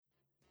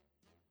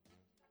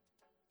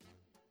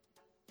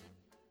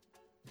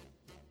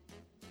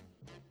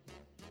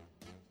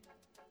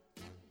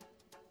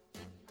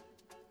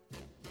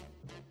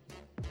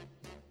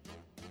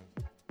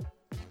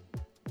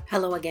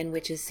Hello again,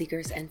 witches,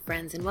 seekers, and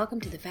friends, and welcome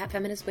to the Fat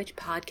Feminist Witch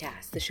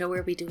Podcast, the show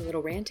where we do a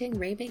little ranting,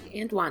 raving,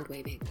 and wand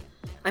waving.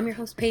 I'm your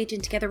host, Paige,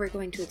 and together we're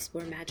going to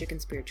explore magic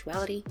and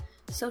spirituality,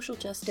 social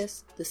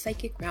justice, the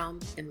psychic realm,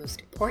 and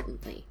most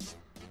importantly,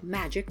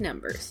 magic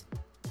numbers.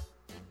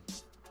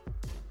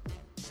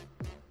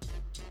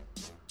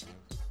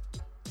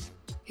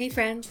 Hey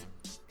friends,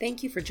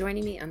 thank you for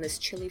joining me on this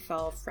chilly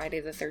fall Friday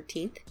the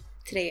 13th.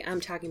 Today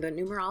I'm talking about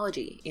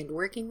numerology and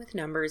working with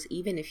numbers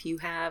even if you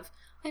have,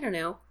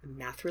 a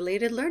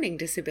math-related learning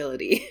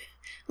disability,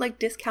 like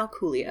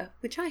dyscalculia,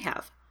 which I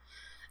have.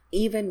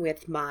 Even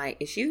with my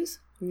issues,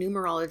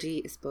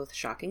 numerology is both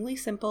shockingly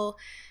simple,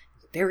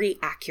 very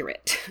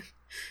accurate.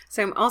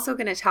 So I'm also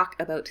going to talk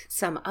about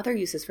some other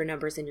uses for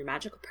numbers in your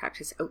magical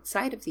practice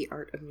outside of the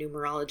art of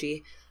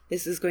numerology.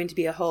 This is going to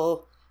be a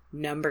whole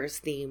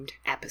numbers-themed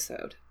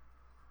episode.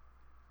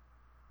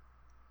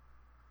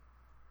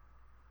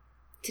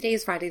 Today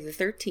is Friday the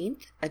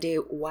 13th, a day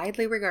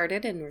widely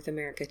regarded in North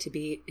America to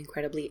be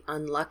incredibly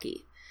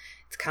unlucky.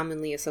 It's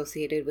commonly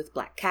associated with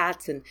black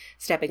cats and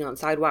stepping on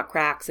sidewalk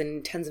cracks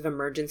and tons of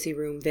emergency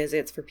room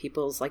visits for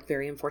people's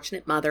very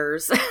unfortunate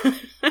mothers.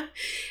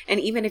 And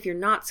even if you're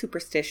not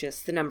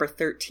superstitious, the number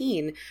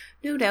 13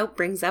 no doubt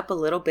brings up a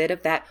little bit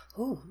of that,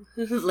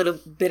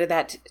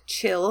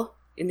 chill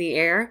in the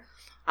air.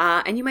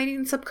 And you might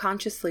even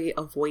subconsciously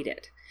avoid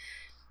it.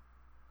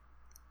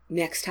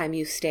 Next time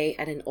you stay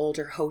at an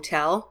older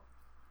hotel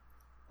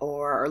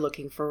or are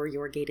looking for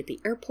your gate at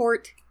the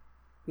airport,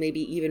 maybe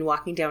even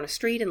walking down a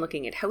street and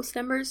looking at house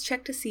numbers,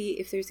 check to see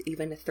if there's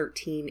even a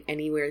 13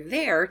 anywhere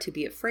there to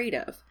be afraid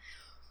of.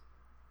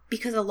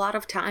 Because a lot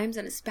of times,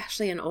 and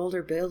especially in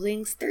older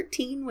buildings,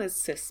 13 was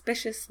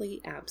suspiciously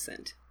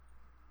absent.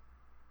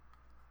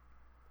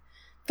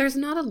 There's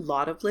not a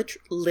lot of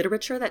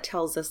literature that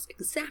tells us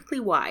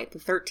exactly why the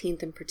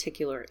 13th in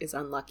particular is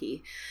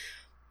unlucky.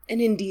 And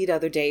indeed,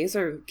 other days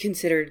are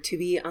considered to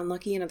be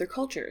unlucky in other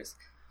cultures.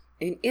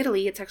 In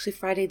Italy, it's actually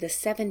Friday the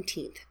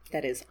 17th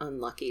that is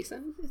unlucky.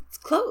 So it's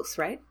close,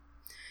 right?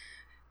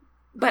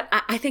 But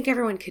I think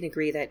everyone can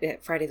agree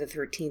that Friday the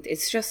 13th,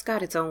 it's just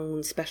got its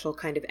own special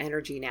kind of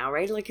energy now,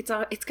 right?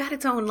 It's got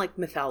its own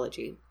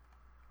mythology.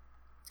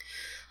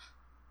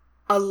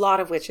 A lot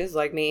of witches,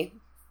 like me,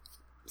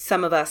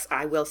 some of us,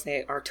 I will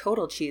say, are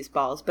total cheese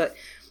balls, but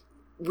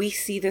we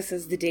see this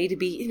as the day to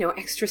be,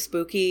 extra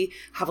spooky,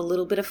 have a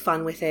little bit of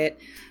fun with it,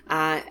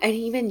 and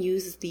even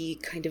use the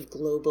kind of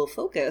global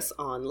focus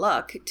on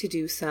luck to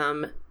do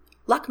some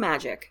luck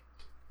magic.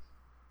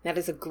 That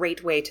is a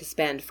great way to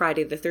spend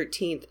Friday the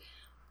 13th.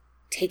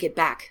 Take it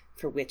back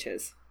for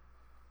witches.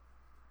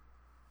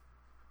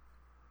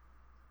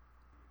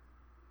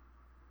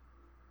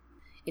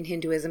 In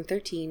Hinduism,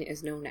 13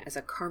 is known as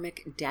a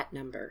karmic debt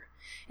number.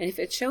 And if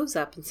it shows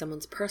up in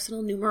someone's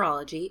personal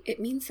numerology, it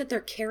means that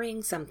they're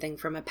carrying something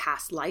from a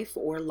past life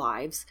or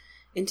lives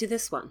into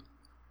this one.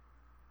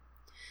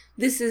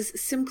 This is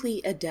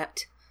simply a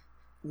debt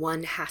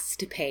one has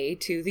to pay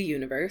to the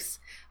universe,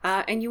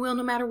 and you will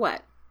no matter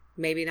what.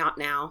 Maybe not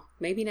now,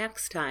 maybe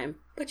next time,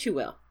 but you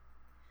will.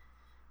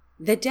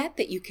 The debt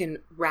that you can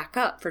rack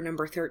up for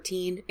number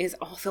 13 is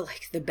also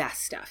the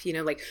best stuff,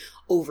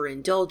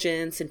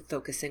 overindulgence and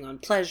focusing on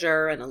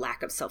pleasure and a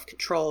lack of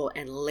self-control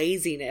and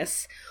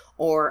laziness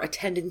or a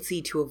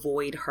tendency to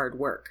avoid hard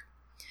work.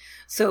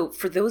 So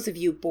for those of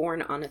you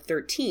born on a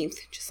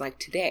 13th, just like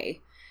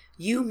today,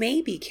 you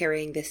may be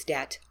carrying this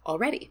debt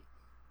already.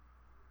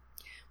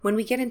 When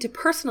we get into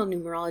personal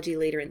numerology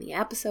later in the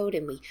episode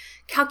and we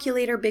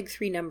calculate our big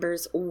three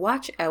numbers,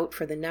 watch out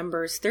for the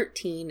numbers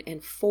 13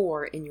 and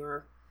 4 in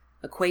your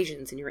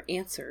equations and your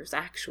answers,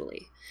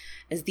 actually,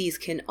 as these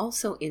can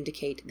also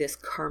indicate this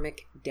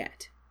karmic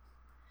debt.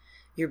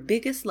 Your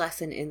biggest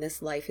lesson in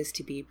this life is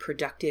to be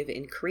productive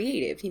and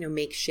creative,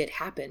 make shit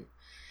happen.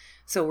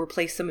 So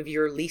replace some of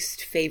your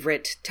least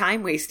favorite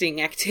time-wasting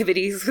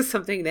activities with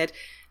something that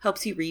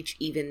helps you reach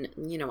even,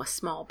 a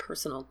small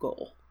personal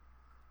goal.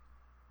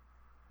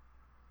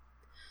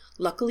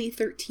 Luckily,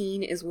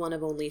 13 is one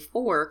of only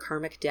 4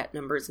 karmic debt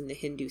numbers in the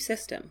Hindu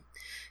system,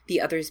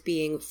 the others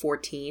being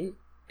 14,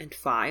 and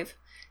 5,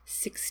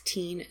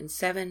 16 and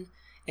 7,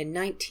 and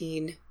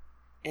 19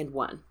 and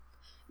 1.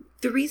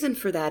 The reason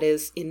for that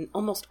is, in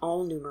almost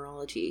all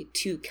numerology,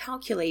 to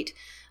calculate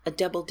a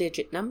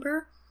double-digit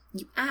number,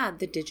 you add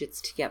the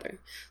digits together.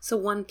 So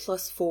 1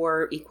 plus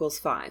 4 equals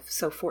 5.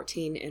 So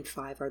 14 and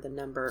 5 are the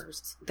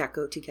numbers that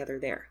go together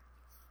there.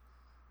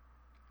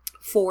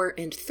 4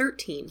 and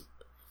 13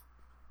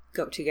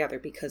 go together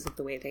because of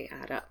the way they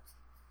add up.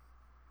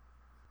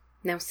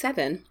 Now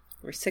 7,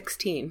 or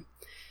 16,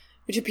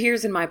 which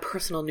appears in my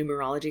personal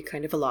numerology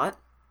kind of a lot,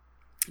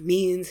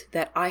 means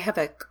that I have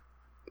a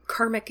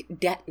karmic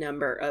debt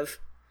number of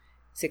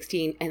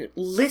 16. And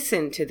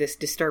listen to this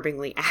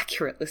disturbingly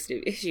accurate list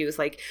of issues.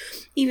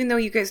 Even though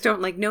you guys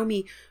don't know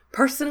me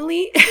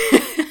personally,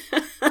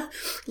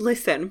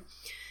 listen.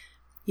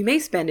 You may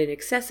spend an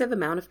excessive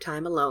amount of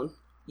time alone.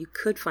 You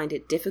could find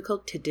it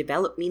difficult to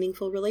develop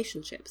meaningful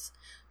relationships.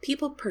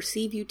 People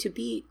perceive you to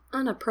be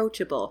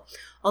unapproachable.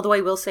 Although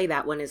I will say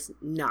that one is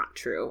not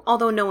true.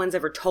 Although no one's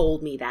ever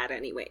told me that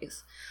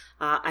anyways.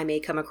 I may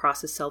come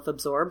across as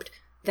self-absorbed.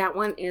 That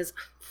one is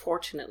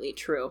fortunately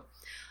true.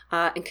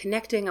 And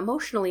connecting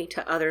emotionally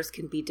to others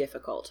can be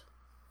difficult.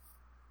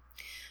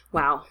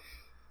 Wow.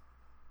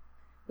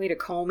 Way to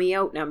call me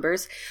out,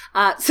 numbers.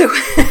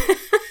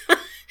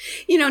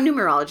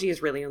 Numerology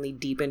has really only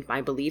deepened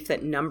my belief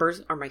that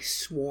numbers are my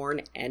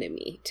sworn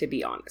enemy, to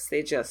be honest.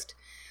 They just,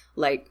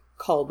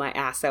 called my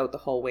ass out the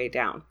whole way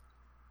down.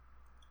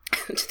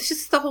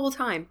 Just the whole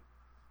time.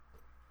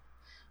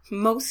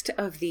 Most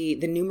of the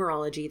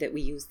numerology that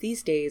we use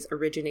these days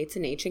originates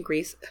in ancient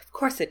Greece. Of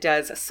course it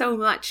does, so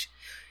much.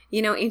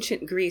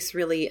 Ancient Greece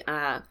really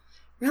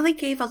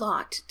gave a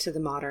lot to the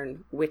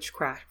modern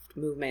witchcraft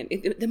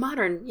movement. The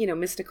modern,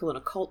 mystical and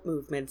occult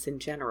movements in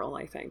general,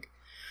 I think.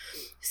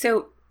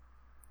 So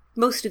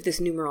most of this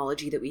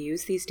numerology that we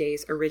use these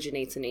days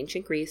originates in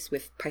ancient Greece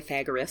with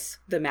Pythagoras,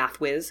 the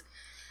math whiz.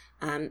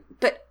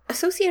 But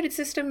associated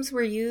systems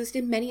were used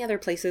in many other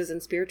places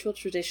in spiritual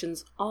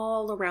traditions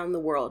all around the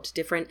world.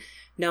 Different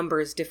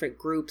numbers, different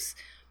groups.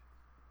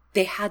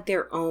 They had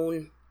their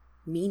own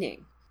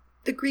meaning.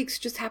 The Greeks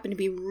just happened to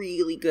be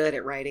really good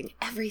at writing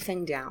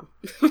everything down.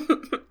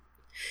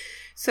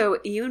 So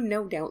you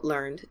no doubt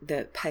learned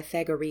the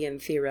Pythagorean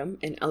theorem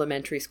in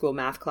elementary school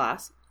math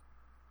class.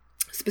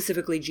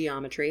 Specifically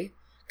geometry.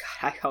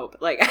 God, I hope.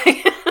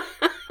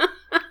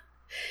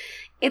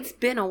 It's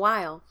been a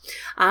while.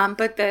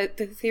 But the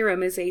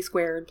theorem is a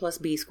squared plus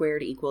b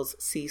squared equals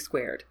c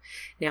squared.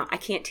 Now, I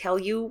can't tell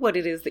you what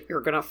it is that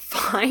you're going to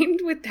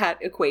find with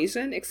that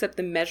equation, except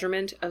the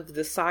measurement of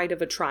the side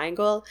of a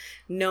triangle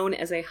known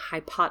as a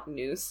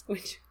hypotenuse,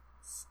 which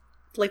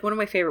is one of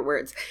my favorite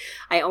words.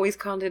 I always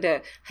called it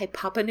a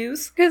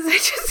hypotenuse because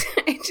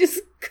I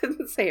just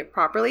couldn't say it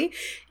properly.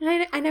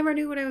 And I never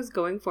knew what I was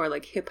going for,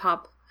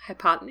 hip-hop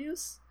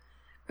hypotenuse?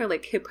 Or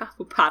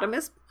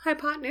hippopotamus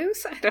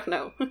hypotenuse? I don't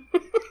know.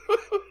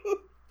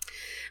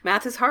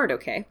 Math is hard,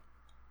 okay?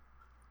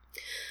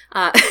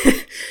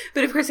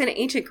 But of course, in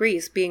ancient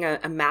Greece, being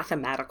a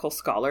mathematical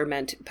scholar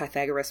meant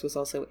Pythagoras was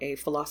also a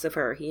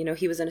philosopher.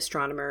 He was an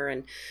astronomer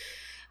and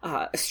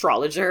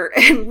astrologer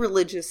and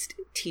religious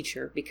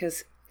teacher,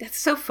 because that's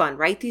so fun,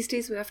 right? These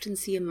days we often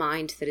see a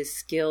mind that is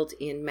skilled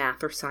in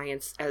math or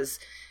science as,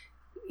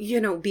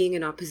 being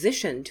in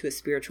opposition to a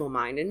spiritual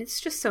mind. And it's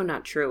just so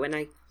not true. And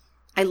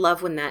I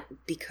love when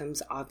that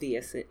becomes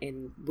obvious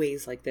in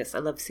ways like this. I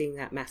love seeing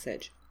that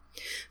message.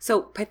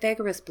 So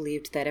Pythagoras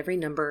believed that every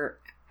number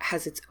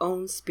has its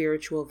own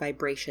spiritual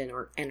vibration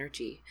or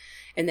energy,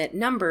 and that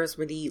numbers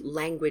were the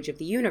language of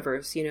the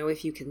universe.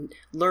 If you can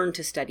learn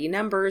to study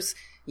numbers,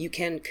 you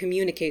can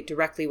communicate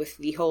directly with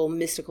the whole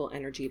mystical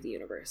energy of the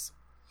universe.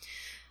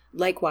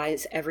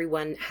 Likewise,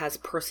 everyone has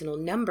personal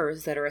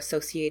numbers that are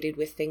associated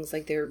with things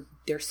like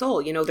their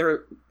soul,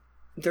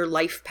 their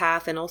life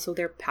path and also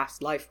their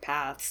past life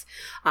paths,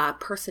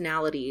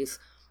 personalities,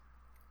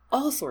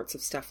 all sorts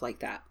of stuff like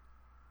that.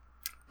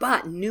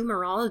 But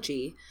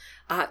numerology,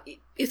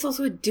 it's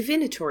also a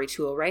divinatory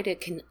tool, right?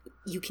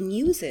 You can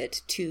use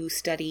it to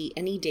study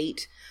any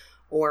date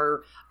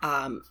or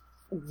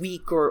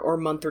week or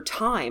month or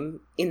time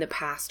in the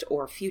past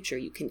or future.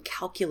 You can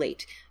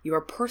calculate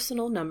your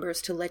personal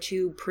numbers to let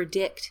you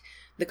predict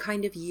the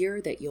kind of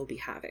year that you'll be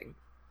having.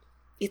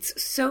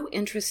 It's so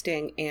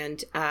interesting,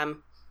 and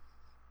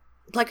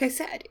like I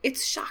said,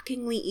 it's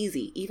shockingly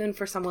easy, even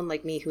for someone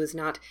like me who is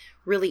not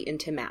really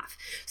into math.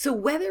 So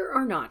whether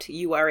or not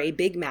you are a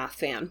big math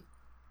fan,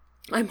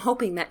 I'm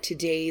hoping that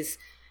today's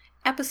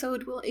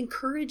episode will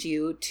encourage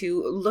you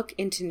to look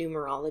into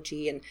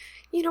numerology and,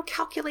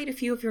 calculate a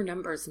few of your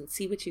numbers and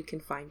see what you can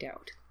find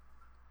out.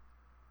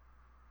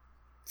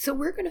 So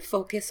we're going to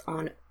focus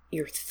on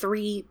your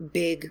 3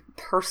 big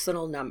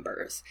personal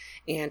numbers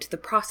and the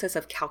process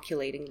of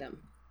calculating them.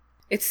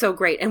 It's so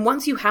great. And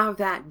once you have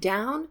that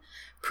down,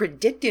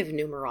 predictive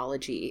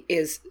numerology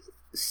is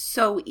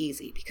so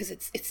easy because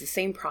it's the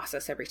same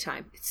process every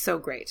time. It's so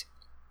great.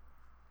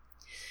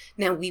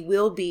 Now, we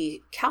will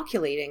be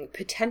calculating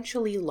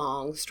potentially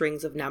long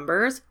strings of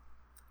numbers,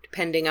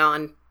 depending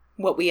on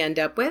what we end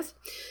up with.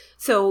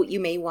 So you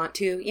may want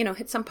to,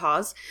 hit some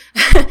pause,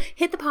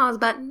 hit the pause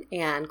button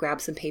and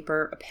grab some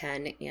paper, a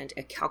pen, and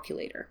a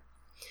calculator.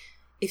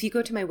 If you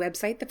go to my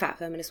website,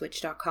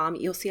 thefatfeministwitch.com,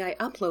 you'll see I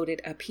uploaded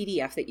a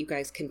PDF that you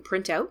guys can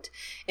print out,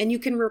 and you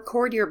can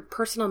record your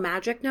personal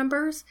magic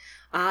numbers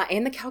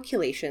and the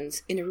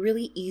calculations in a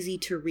really easy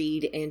to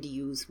read and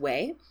use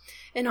way.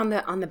 And on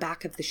the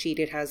back of the sheet,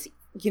 it has,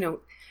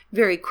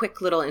 very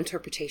quick little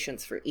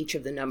interpretations for each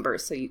of the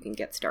numbers so you can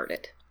get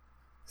started.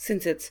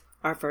 Since it's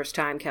our first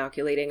time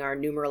calculating our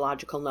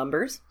numerological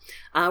numbers,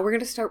 we're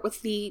going to start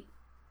with the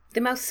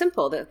most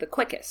simple, the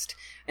quickest,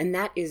 and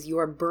that is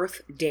your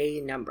birthday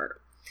number.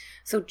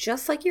 So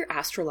just like your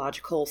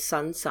astrological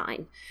sun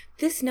sign,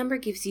 this number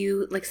gives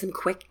you some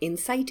quick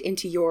insight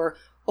into your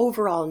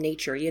overall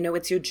nature.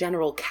 It's your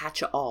general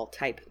catch-all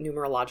type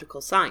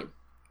numerological sign.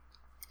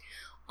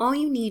 all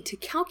you need to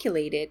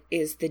calculate it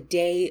is the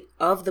day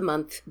of the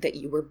month that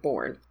you were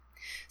born.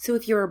 So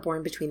if you were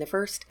born between the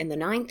 1st and the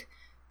 9th,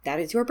 that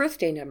is your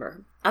birthday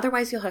number.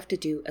 Otherwise, you'll have to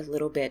do a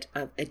little bit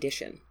of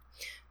addition.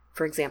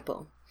 For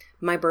example,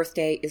 my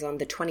birthday is on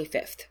the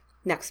 25th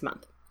next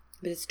month,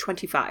 but it's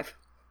 25.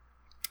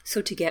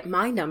 So to get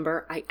my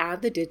number, I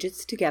add the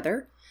digits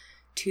together.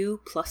 2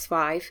 plus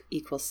 5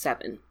 equals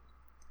 7.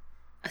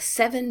 A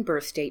 7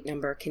 birth date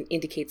number can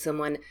indicate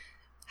someone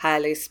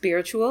highly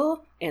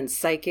spiritual and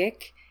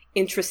psychic,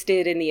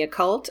 interested in the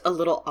occult, a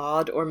little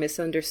odd or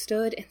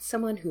misunderstood, and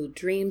someone who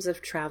dreams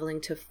of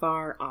traveling to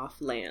far-off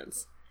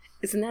lands.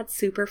 Isn't that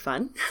super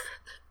fun?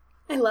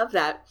 I love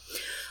that.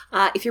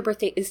 If your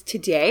birthday is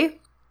today,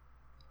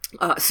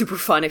 super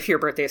fun. If your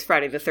birthday is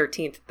Friday the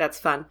 13th, that's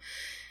fun.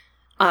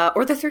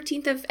 Or the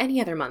 13th of any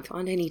other month,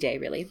 on any day,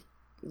 really.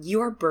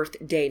 Your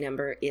birthday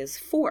number is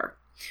 4,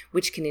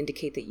 which can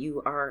indicate that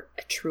you are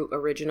a true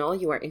original.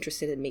 You are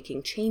interested in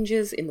making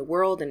changes in the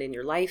world and in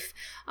your life.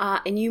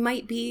 And you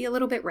might be a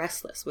little bit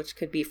restless, which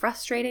could be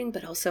frustrating,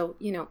 but also,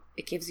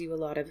 it gives you a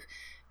lot of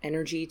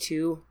energy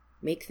to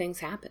make things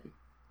happen.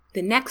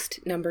 The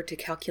next number to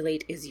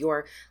calculate is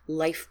your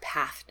life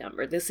path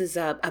number. This is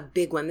a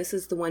big one. This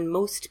is the one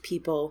most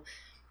people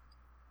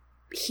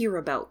hear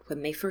about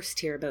when they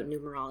first hear about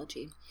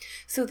numerology.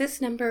 So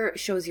this number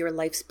shows your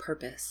life's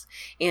purpose,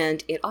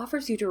 and it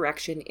offers you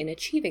direction in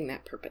achieving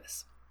that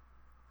purpose.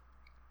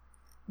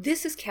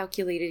 This is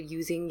calculated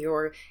using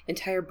your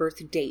entire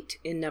birth date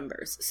in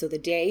numbers, so the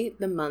day,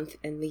 the month,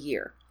 and the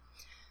year.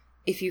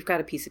 If you've got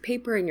a piece of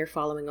paper and you're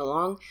following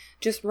along,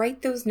 just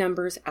write those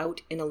numbers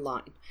out in a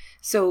line.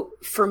 So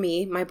for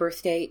me, my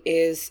birthday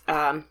is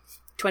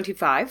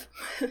 25,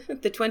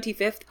 the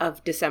 25th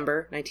of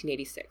December,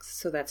 1986.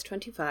 So that's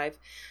 25,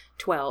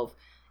 12,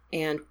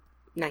 and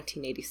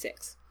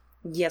 1986.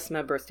 Yes,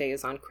 my birthday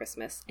is on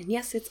Christmas. And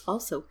yes, it's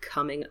also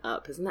coming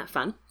up. Isn't that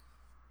fun?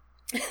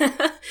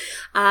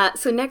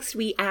 So next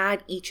we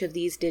add each of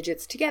these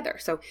digits together.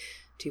 So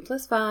 2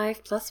 plus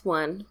 5 plus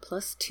 1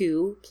 plus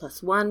 2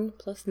 plus 1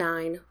 plus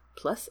 9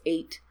 plus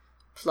 8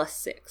 plus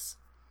 6.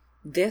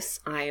 This,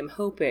 I am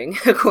hoping,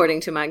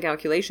 according to my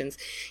calculations,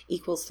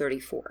 equals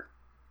 34.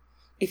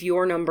 If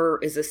your number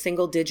is a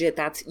single digit,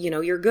 that's,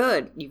 you're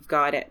good. You've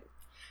got it.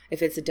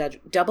 If it's a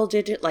double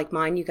digit like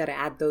mine, you got to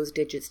add those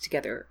digits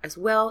together as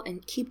well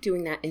and keep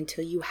doing that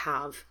until you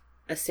have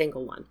a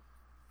single one.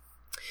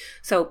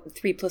 So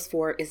 3 plus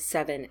 4 is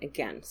 7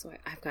 again. So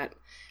I've got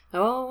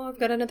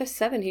another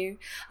 7 here.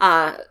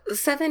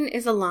 7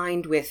 is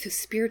aligned with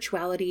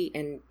spirituality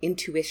and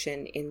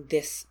intuition in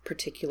this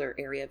particular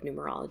area of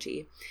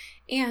numerology.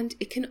 And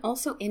it can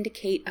also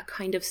indicate a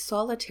kind of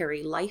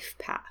solitary life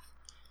path,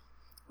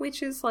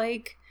 which is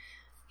like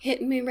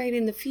hitting me right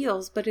in the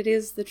feels, but it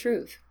is the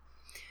truth.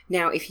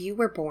 Now, if you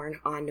were born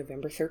on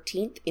November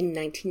 13th in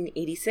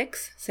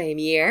 1986, same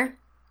year,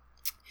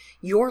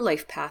 your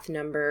life path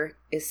number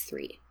is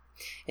 3.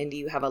 And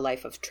you have a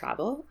life of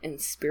travel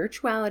and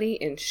spirituality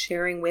and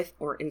sharing with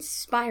or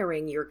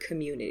inspiring your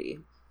community.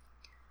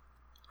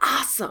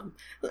 Awesome!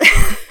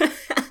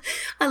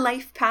 A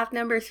life path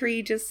number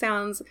 3 just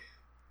sounds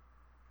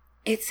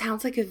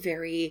like a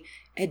very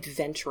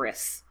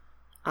adventurous,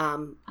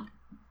 a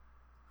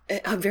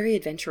very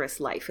adventurous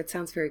life. It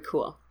sounds very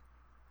cool.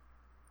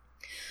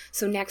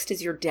 So next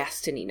is your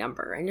destiny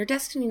number, and your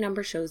destiny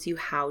number shows you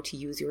how to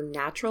use your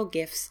natural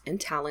gifts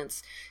and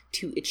talents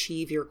to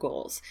achieve your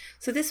goals.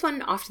 So this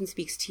one often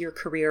speaks to your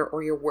career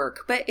or your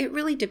work, but it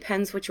really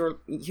depends what your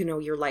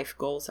life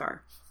goals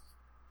are.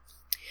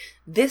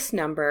 This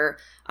number,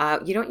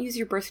 you don't use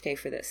your birthday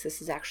for this.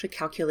 This is actually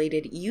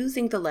calculated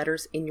using the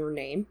letters in your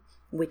name,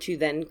 which you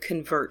then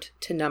convert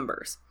to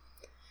numbers.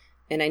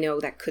 And I know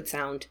that could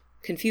sound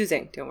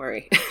confusing, don't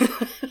worry.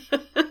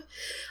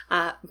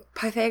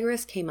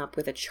 Pythagoras came up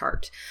with a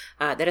chart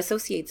that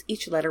associates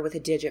each letter with a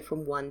digit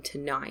from 1 to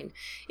 9.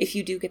 If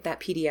you do get that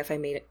PDF I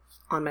made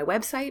on my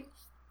website,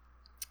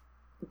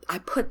 I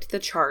put the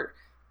chart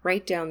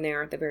right down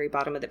there at the very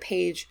bottom of the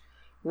page,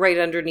 right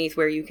underneath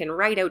where you can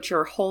write out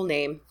your whole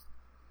name,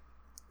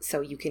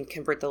 so you can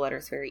convert the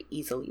letters very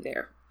easily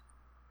there.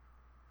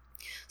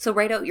 So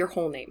write out your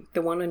whole name.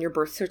 The one on your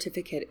birth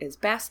certificate is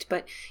best,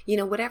 but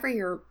whatever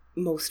your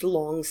most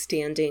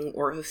long-standing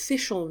or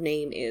official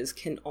name is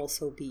can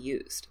also be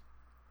used.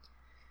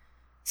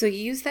 So you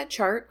use that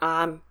chart.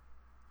 As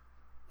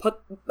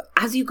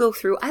you go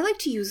through, I like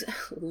to use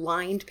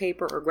lined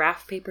paper or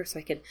graph paper so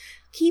I can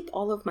keep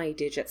all of my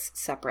digits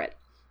separate.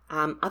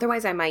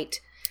 Otherwise, I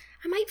might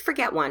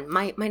forget one.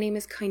 My name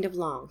is kind of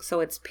long, so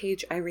it's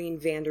Paige Irene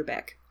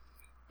Vanderbeck.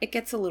 It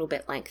gets a little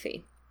bit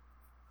lengthy.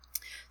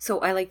 So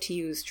I like to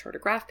use chart or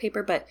graph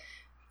paper, but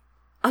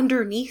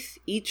underneath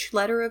each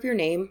letter of your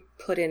name,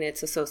 put in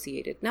its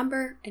associated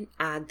number and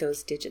add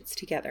those digits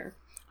together.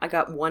 I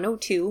got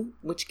 102,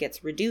 which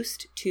gets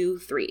reduced to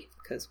 3,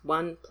 because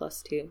 1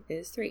 plus 2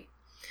 is 3.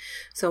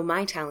 So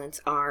my talents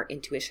are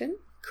intuition,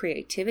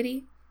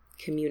 creativity,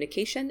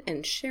 communication,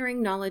 and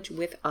sharing knowledge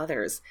with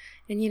others.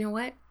 And you know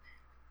what?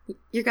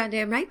 You're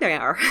goddamn right they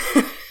are.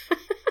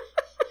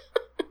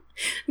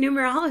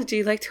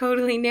 Numerology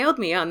totally nailed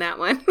me on that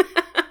one.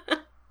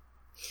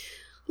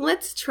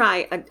 Let's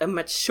try a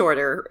much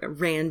shorter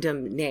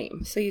random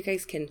name so you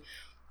guys can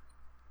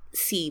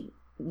see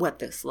what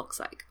this looks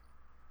like.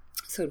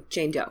 So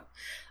Jane Doe.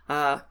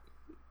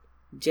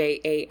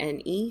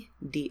 Janedoe.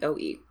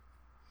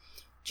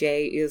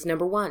 J is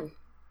number 1.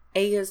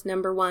 A is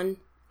number 1.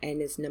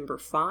 N is number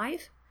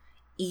 5.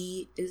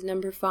 E is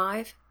number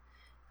 5.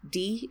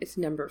 D is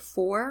number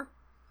 4.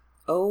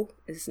 O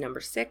is number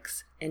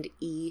 6. And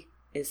E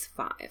is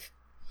 5.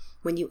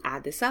 When you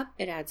add this up,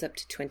 it adds up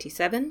to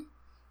 27,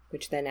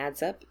 which then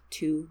adds up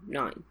to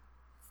 9.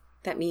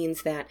 That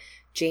means that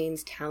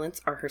Jane's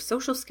talents are her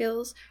social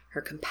skills,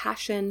 her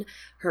compassion,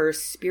 her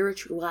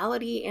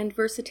spirituality, and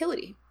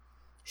versatility.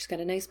 She's got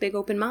a nice big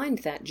open mind,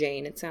 that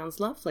Jane. It sounds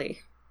lovely.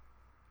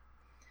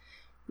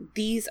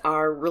 These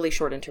are really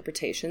short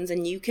interpretations,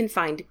 and you can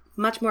find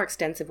much more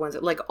extensive ones,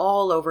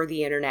 all over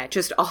the internet,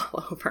 just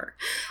all over,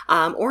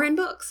 or in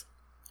books.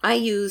 I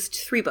used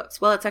 3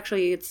 books. Well,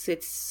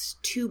 it's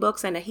 2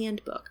 books and a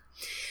handbook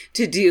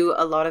to do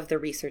a lot of the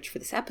research for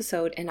this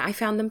episode, and I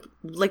found them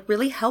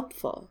really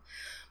helpful.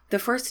 The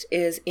first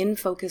is In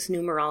Focus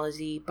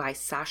Numerology by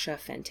Sasha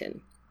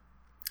Fenton,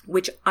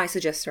 which I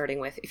suggest starting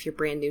with if you're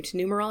brand new to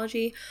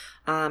numerology,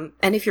 and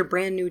if you're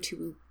brand new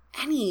to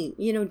any,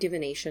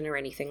 divination or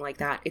anything like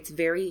that. It's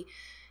very,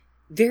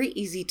 very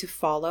easy to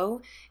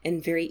follow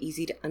and very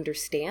easy to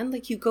understand.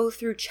 You go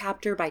through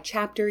chapter by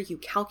chapter, you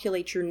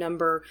calculate your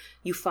number,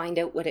 you find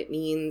out what it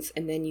means,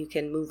 and then you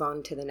can move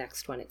on to the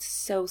next one. It's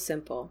so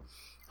simple.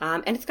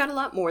 And it's got a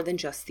lot more than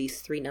just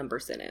these 3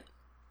 numbers in it.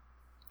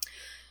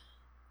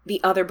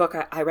 The other book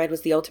I read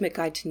was The Ultimate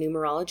Guide to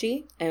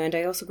Numerology, and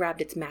I also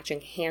grabbed its matching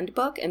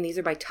handbook, and these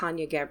are by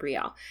Tanya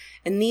Gabrielle.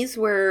 And these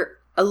were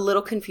a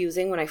little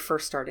confusing when I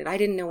first started. I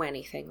didn't know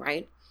anything,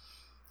 right?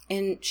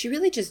 And she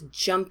really just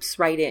jumps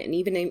right in,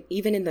 even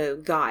in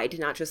the guide,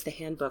 not just the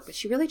handbook, but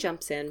she really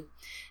jumps in.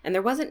 And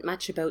there wasn't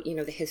much about,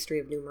 the history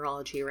of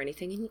numerology or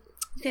anything. And you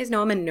guys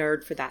know I'm a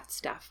nerd for that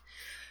stuff.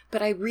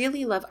 But I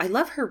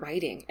love her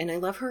writing, and I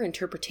love her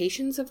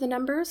interpretations of the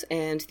numbers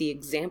and the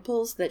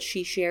examples that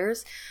she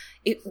shares.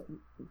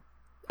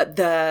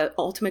 The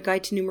Ultimate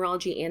Guide to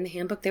Numerology and the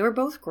handbook, they were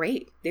both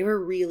great. They were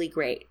really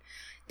great.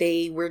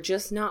 They were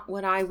just not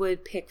what I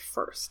would pick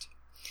first.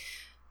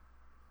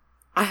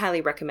 I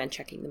highly recommend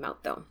checking them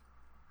out, though.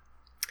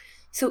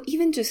 So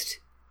even just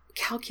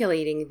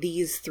calculating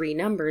these 3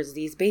 numbers,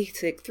 these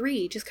basic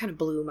 3, just kind of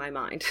blew my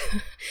mind.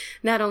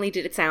 Not only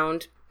did it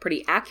sound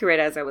pretty accurate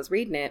as I was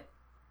reading it,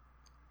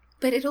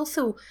 but it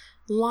also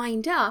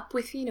lined up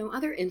with,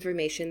 other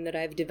information that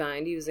I've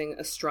divined using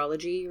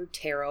astrology or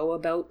tarot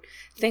about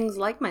things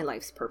like my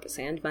life's purpose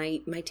and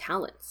my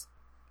talents.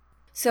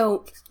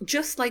 So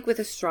just like with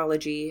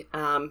astrology,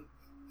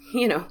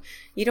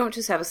 you don't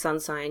just have a sun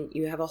sign,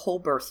 you have a whole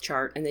birth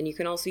chart, and then you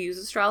can also use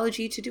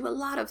astrology to do a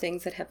lot of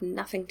things that have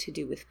nothing to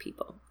do with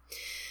people.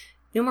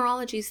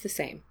 Numerology is the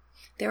same.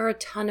 There are a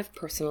ton of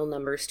personal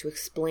numbers to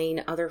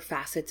explain other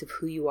facets of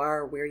who you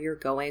are, where you're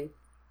going.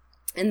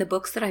 And the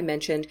books that I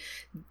mentioned,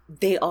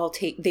 they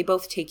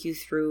both take you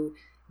through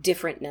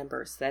different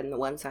numbers than the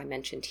ones I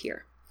mentioned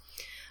here.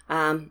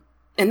 And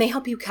they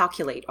help you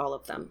calculate all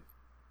of them.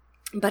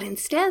 But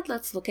instead,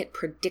 let's look at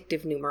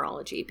predictive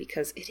numerology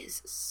because it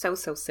is so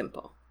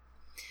simple.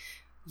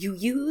 You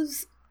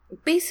use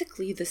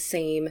basically the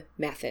same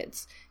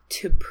methods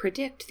to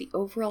predict the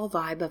overall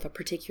vibe of a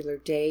particular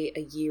day,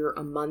 a year,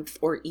 a month,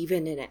 or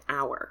even in an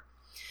hour.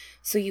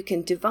 So you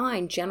can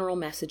divine general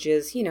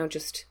messages,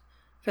 just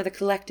for the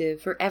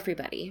collective, for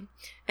everybody,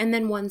 and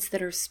then ones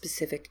that are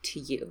specific to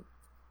you.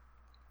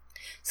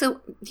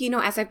 So,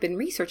 as I've been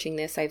researching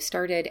this, I've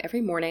started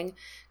every morning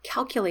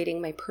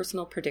calculating my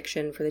personal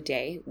prediction for the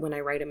day when I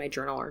write in my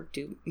journal or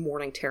do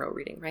morning tarot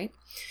reading, right?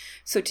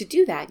 So to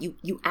do that,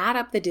 you add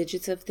up the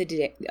digits of the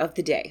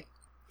day.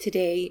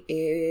 Today,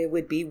 it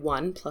would be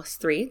 1 plus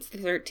 3, it's the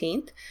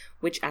 13th,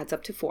 which adds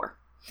up to 4.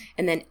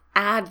 And then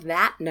add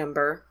that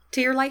number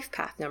to your life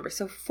path number.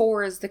 So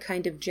 4 is the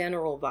kind of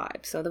general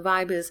vibe. So the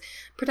vibe is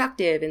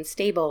productive and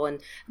stable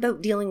and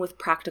about dealing with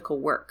practical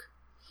work.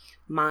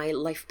 My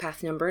life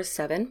path number is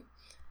 7,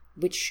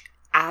 which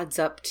adds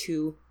up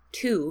to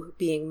 2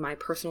 being my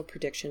personal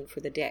prediction for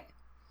the day.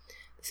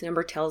 This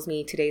number tells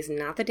me today's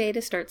not the day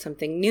to start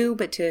something new,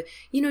 but to,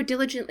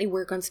 diligently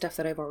work on stuff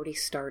that I've already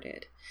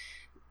started.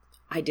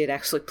 I did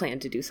actually plan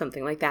to do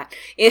something like that.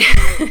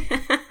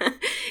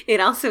 It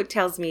also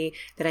tells me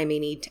that I may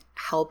need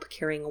help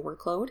carrying a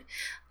workload.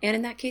 And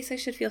in that case, I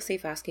should feel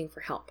safe asking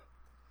for help.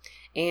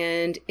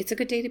 And it's a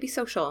good day to be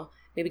social.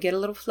 Maybe get a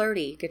little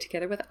flirty, get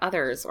together with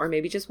others, or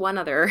maybe just one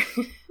other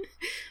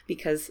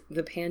because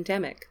the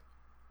pandemic.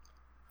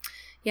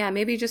 Yeah,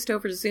 maybe just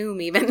over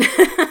Zoom even.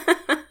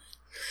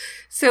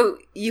 So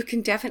you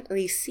can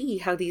definitely see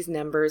how these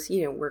numbers,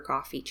 work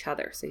off each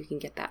other. So you can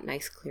get that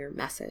nice, clear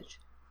message.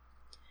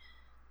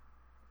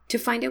 To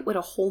find out what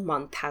a whole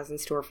month has in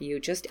store for you,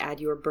 just add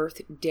your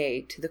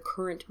birthday to the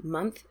current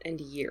month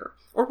and year,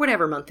 or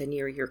whatever month and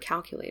year you're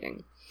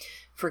calculating.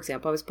 For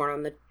example, I was born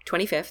on the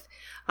 25th,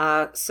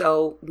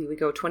 so we would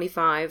go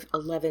 25,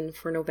 11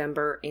 for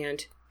November,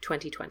 and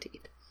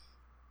 2020.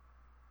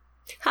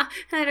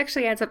 That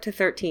actually adds up to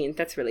 13.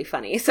 That's really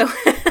funny. So,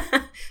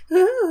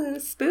 ooh,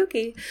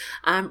 spooky.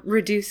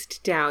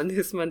 Reduced down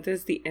this month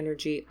is the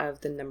energy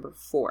of the number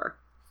 4.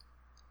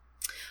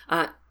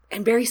 And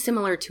very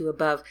similar to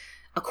above,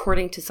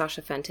 according to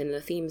Sasha Fenton, the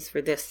themes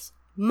for this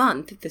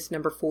month, this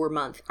number 4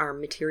 month, are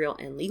material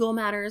and legal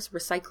matters,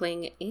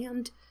 recycling,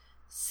 and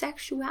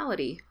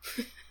sexuality.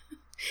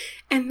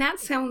 And that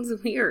sounds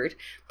weird,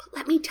 but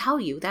let me tell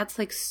you, that's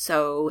like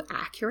so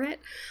accurate.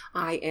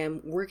 I am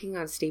working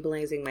on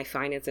stabilizing my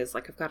finances.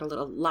 Like I've got a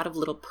lot of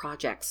little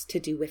projects to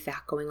do with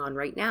that going on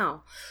right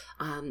now.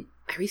 I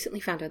recently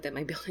found out that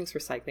my building's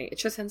recycling. It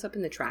just ends up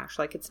in the trash.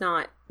 Like it's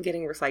not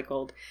getting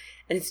recycled,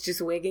 and it's just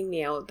wigging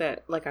me out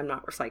that like I'm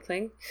not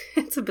recycling.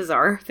 It's a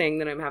bizarre thing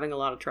that I'm having a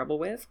lot of trouble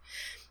with.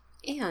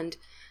 And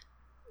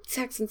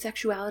sex and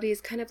sexuality is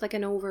kind of like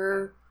an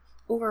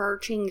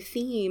overarching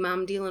theme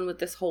I'm dealing with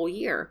this whole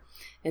year.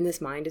 And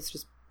this month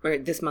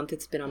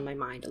it's been on my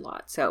mind a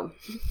lot. So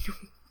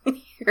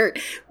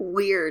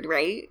weird,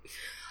 right?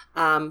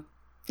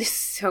 This is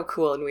so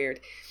cool and weird.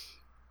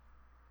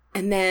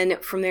 And then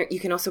from there,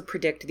 you can also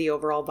predict the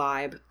overall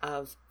vibe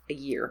of a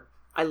year.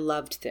 I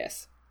loved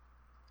this.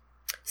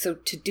 So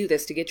to do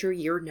this, to get your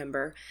year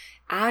number,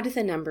 add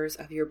the numbers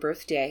of your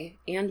birthday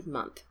and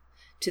month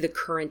to the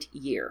current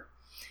year.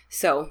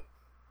 So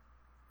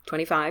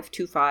 25,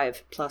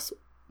 25 plus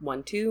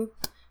 1, 2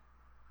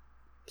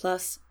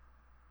 plus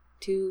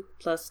 2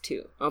 plus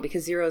 2. Oh,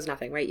 because 0 is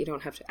nothing, right? You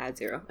don't have to add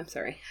 0. I'm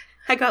sorry.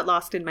 I got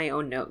lost in my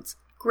own notes.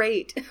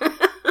 Great.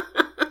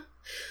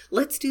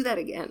 Let's do that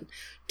again.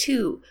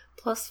 2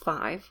 plus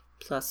 5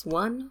 plus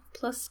 1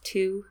 plus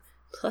 2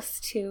 plus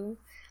 2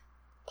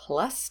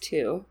 plus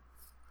 2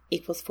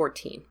 equals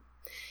 14,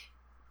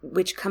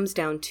 which comes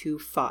down to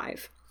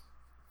 5,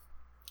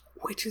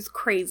 which is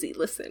crazy.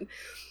 Listen.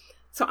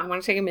 So I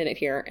want to take a minute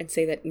here and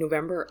say that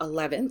November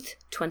 11th,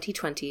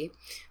 2020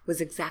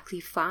 was exactly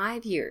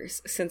 5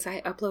 years since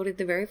I uploaded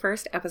the very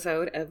first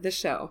episode of the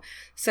show.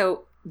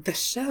 So the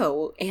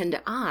show and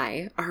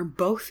I are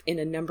both in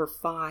a number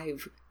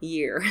 5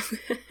 year.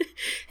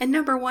 And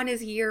number 1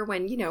 is a year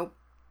when, you know,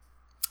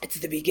 it's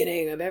the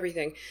beginning of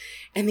everything.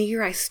 And the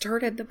year I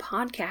started the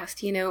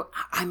podcast, you know,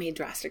 I made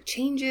drastic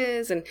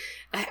changes and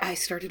I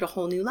started a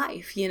whole new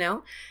life, you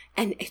know.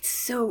 And it's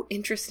so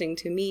interesting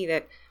to me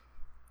that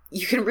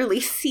you can really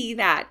see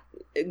that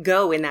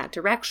go in that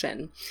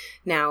direction.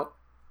 Now,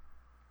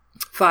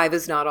 5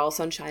 is not all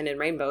sunshine and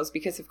rainbows,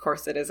 because of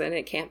course it isn't.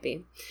 It can't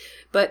be.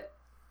 But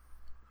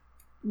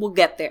we'll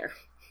get there.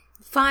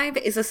 5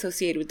 is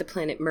associated with the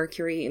planet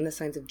Mercury in the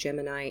signs of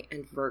Gemini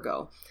and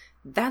Virgo.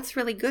 That's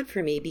really good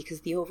for me because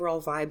the overall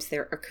vibes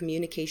there are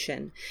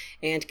communication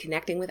and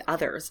connecting with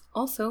others.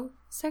 Also,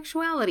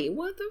 sexuality.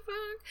 What the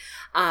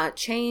fuck?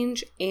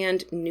 Change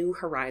and new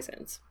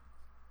horizons.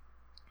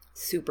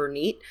 Super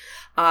neat.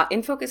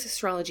 In Focus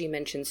Astrology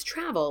mentions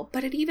travel,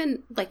 but it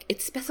even, it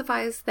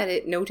specifies that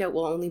it no doubt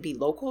will only be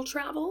local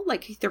travel.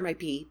 Like, there might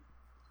be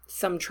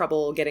some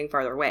trouble getting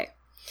farther away.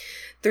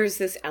 There's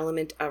this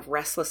element of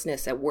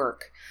restlessness at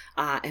work,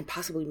 and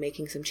possibly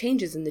making some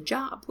changes in the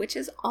job, which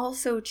is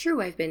also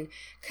true. I've been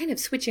kind of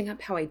switching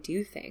up how I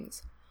do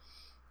things.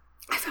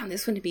 I found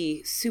this one to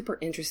be super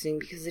interesting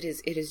because it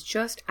is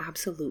just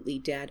absolutely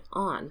dead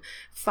on.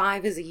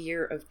 5 is a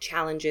year of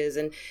challenges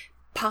and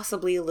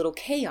possibly a little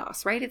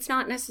chaos, right? It's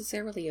not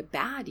necessarily a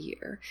bad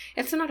year.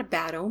 It's not a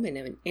bad omen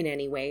in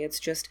any way.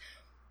 It's just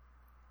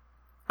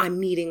I'm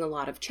meeting a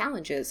lot of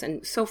challenges,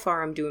 and so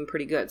far I'm doing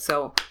pretty good.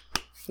 So,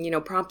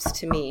 props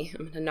to me.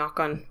 I'm going to knock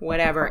on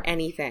whatever,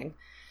 anything.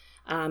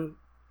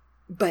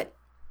 But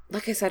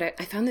like I said,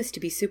 I found this to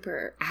be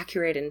super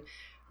accurate and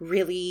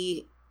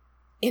really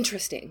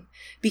interesting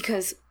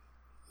because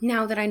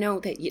now that I know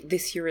that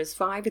this year is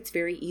 5, it's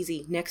very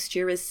easy. Next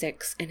year is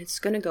 6, and it's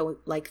going to go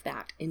like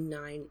that in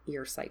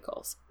 9-year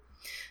cycles.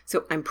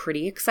 So I'm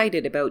pretty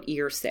excited about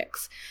year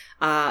 6.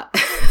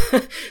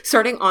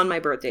 Starting on my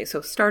birthday.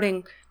 So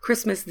starting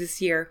Christmas this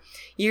year,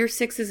 year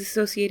 6 is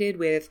associated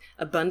with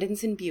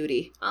abundance and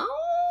beauty.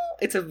 Oh,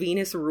 it's a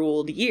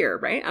Venus-ruled year,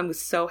 right? I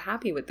was so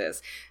happy with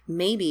this.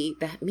 Maybe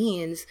that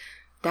means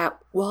that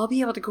we'll all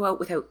be able to go out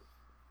without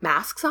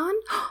masks on,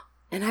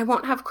 and I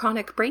won't have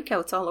chronic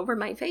breakouts all over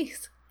my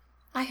face.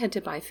 I had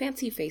to buy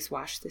fancy face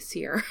wash this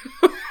year.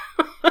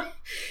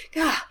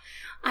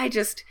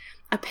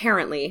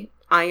 Apparently,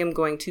 I am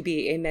going to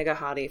be a mega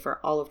hottie for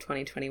all of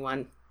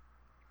 2021.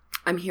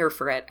 I'm here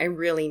for it. I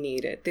really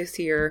need it. This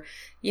year,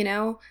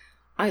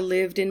 I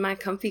lived in my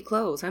comfy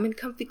clothes. I'm in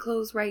comfy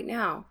clothes right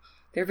now.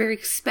 They're very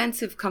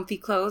expensive comfy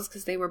clothes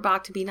because they were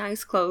bought to be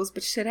nice clothes,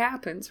 but shit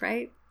happens,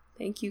 right?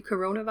 Thank you,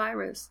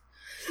 coronavirus.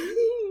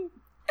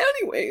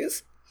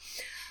 Anyways,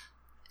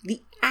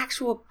 the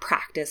actual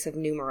practice of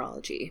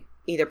numerology,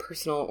 either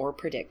personal or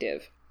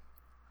predictive,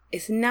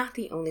 is not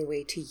the only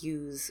way to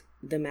use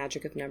the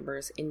magic of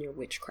numbers in your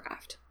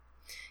witchcraft.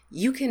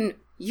 You can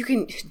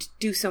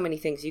do so many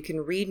things. You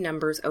can read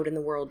numbers out in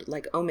the world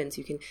like omens.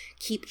 You can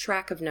keep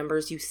track of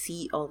numbers you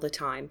see all the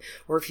time.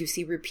 Or if you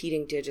see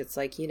repeating digits,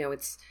 like,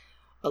 it's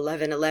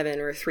 11:11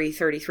 or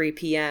 3:33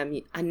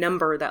 p.m., a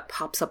number that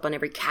pops up on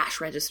every cash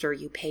register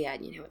you pay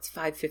at, it's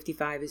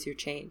 5.55 is your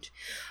change.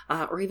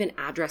 Or even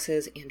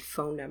addresses and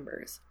phone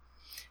numbers.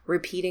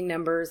 Repeating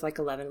numbers like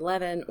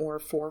 1111 or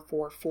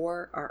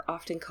 444 are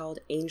often called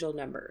angel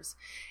numbers,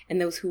 and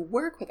those who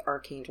work with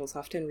archangels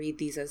often read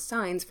these as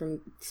signs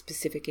from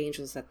specific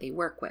angels that they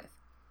work with.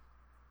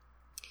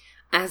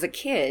 As a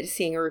kid,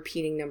 seeing a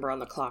repeating number on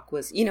the clock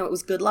was, it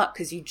was good luck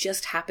because you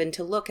just happened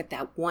to look at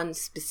that one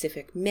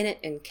specific minute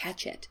and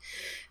catch it.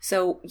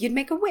 So you'd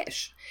make a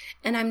wish,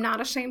 and I'm not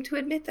ashamed to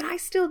admit that I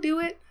still do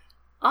it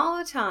all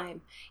the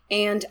time,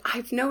 and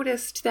I've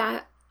noticed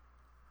that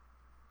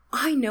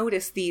I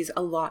notice these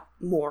a lot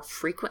more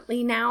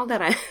frequently now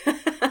that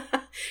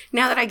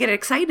I get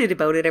excited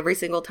about it every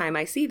single time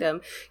I see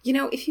them.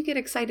 If you get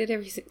excited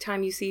every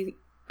time you see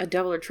a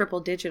double or triple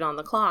digit on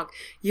the clock,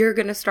 you're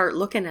going to start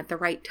looking at the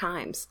right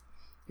times.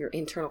 Your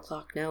internal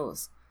clock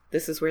knows.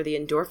 This is where the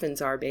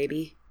endorphins are,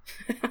 baby.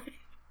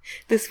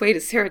 This way to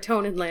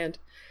serotonin land.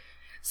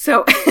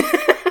 So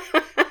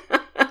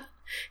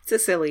it's a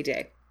silly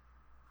day.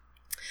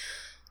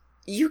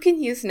 You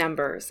can use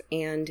numbers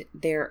and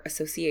their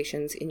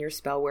associations in your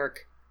spell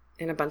work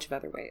in a bunch of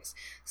other ways.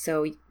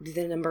 So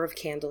the number of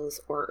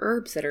candles or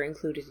herbs that are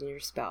included in your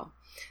spell,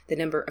 the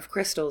number of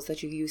crystals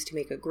that you use to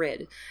make a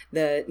grid,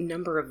 the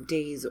number of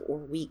days or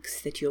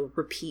weeks that you'll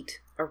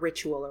repeat a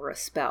ritual or a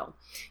spell.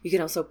 You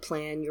can also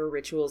plan your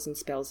rituals and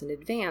spells in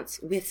advance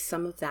with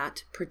some of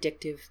that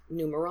predictive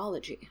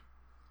numerology.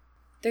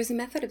 There's a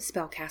method of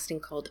spell casting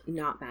called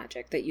knot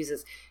magic that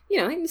uses,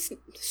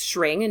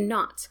 string and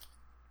knots.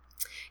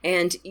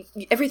 And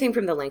everything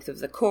from the length of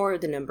the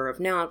cord, the number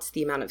of knots,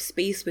 the amount of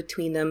space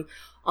between them,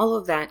 all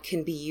of that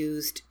can be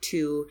used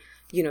to,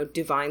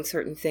 divine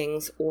certain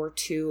things or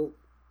to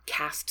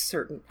cast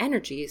certain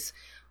energies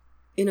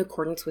in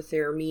accordance with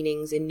their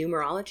meanings in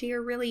numerology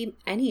or really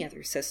any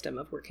other system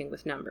of working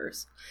with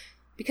numbers.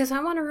 Because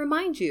I want to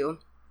remind you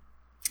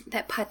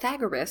that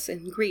Pythagoras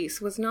in Greece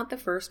was not the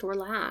first or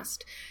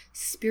last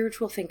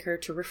spiritual thinker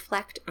to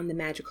reflect on the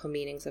magical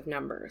meanings of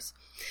numbers.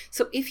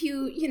 So if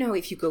you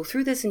go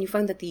through this and you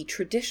find that the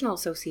traditional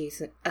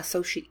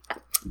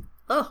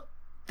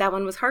that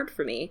one was hard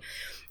for me.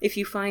 If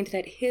you find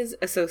that his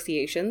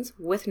associations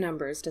with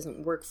numbers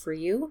doesn't work for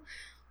you,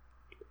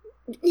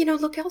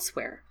 look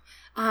elsewhere.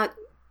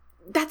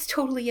 That's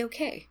totally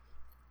okay.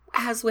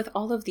 As with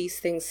all of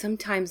these things,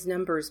 sometimes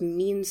numbers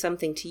mean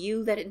something to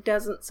you that it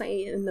doesn't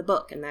say in the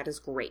book, and that is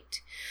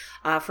great.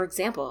 For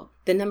example,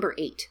 the number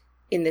 8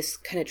 in this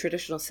kind of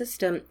traditional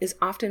system is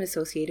often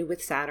associated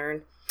with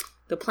Saturn,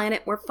 the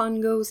planet where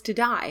fun goes to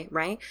die,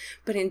 right?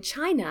 But in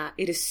China,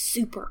 it is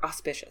super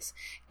auspicious.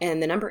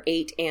 And the number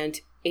 8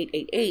 and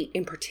 888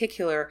 in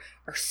particular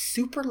are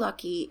super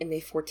lucky, and they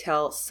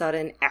foretell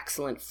sudden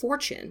excellent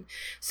fortune.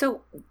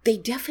 So they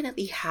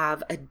definitely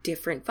have a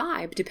different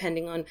vibe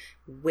depending on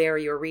where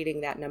you're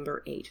reading that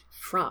number 8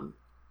 from.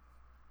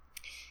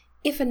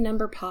 If a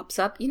number pops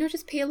up,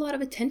 just pay a lot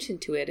of attention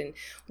to it and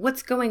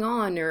what's going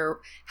on or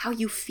how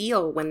you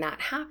feel when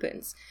that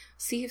happens.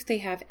 See if they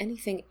have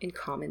anything in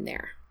common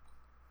there.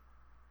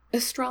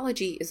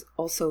 Astrology is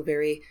also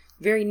very,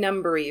 very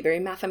numbery, very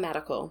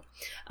mathematical.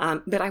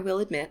 But I will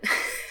admit,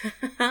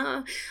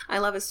 I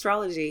love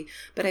astrology,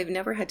 but I've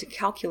never had to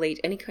calculate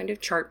any kind of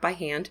chart by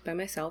hand, by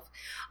myself.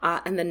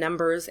 And the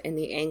numbers and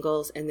the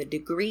angles and the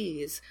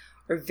degrees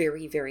are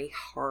very, very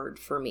hard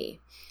for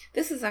me.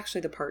 This is actually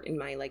the part in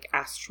my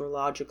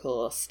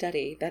astrological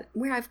study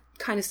where I've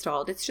kind of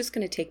stalled. It's just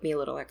going to take me a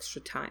little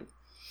extra time.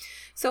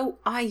 So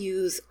I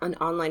use an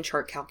online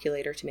chart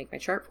calculator to make my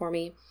chart for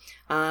me.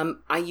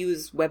 I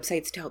use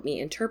websites to help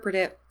me interpret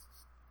it.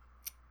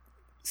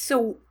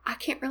 So I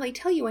can't really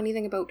tell you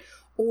anything about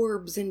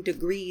orbs and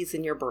degrees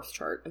in your birth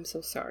chart. I'm so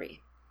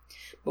sorry.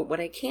 But what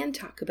I can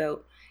talk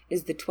about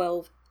is the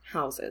 12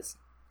 houses.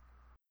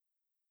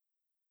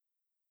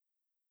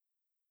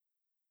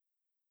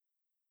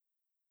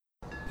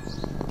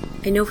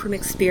 I know from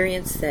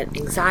experience that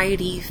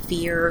anxiety,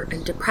 fear,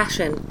 and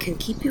depression can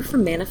keep you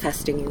from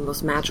manifesting your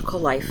most magical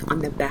life on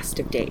the best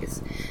of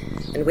days.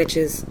 And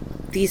witches,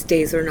 these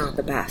days are not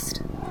the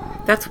best.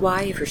 That's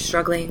why if you're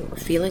struggling or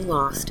feeling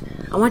lost,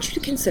 I want you to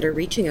consider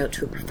reaching out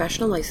to a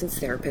professional licensed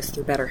therapist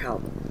through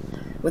BetterHelp.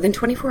 Within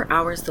 24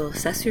 hours, they'll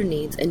assess your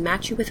needs and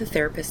match you with a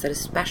therapist that is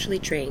specially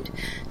trained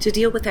to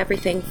deal with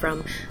everything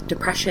from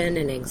depression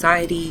and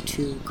anxiety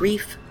to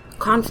grief,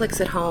 conflicts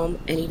at home,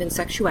 and even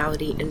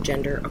sexuality and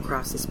gender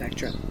across the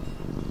spectrum.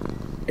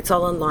 It's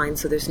all online,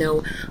 so there's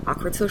no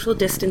awkward social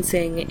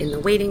distancing in the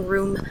waiting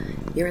room.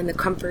 You're in the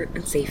comfort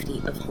and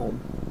safety of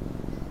home.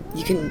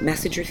 You can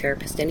message your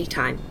therapist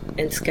anytime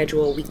and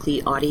schedule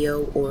weekly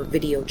audio or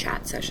video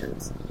chat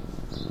sessions.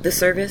 The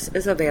service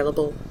is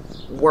available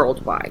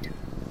worldwide.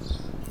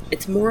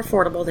 It's more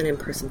affordable than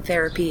in-person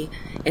therapy,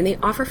 and they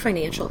offer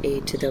financial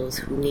aid to those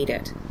who need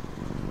it.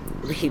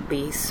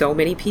 Lately, so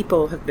many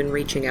people have been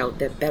reaching out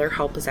that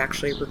BetterHelp is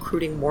actually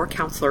recruiting more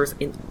counselors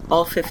in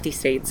all 50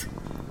 states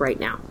right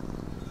now.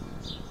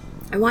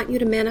 I want you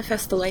to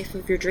manifest the life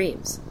of your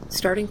dreams,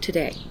 starting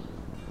today.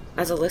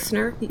 As a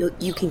listener,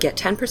 you can get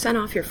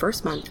 10% off your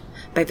first month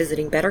by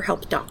visiting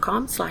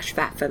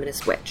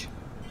betterhelp.com/fatfeministwitch.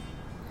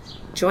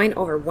 Join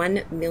over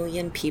 1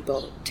 million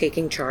people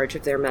taking charge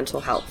of their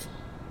mental health.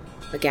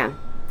 Again,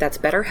 that's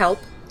BetterHelp,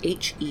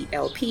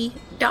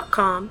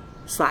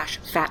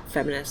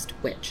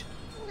 HELP.com/fatfeministwitch.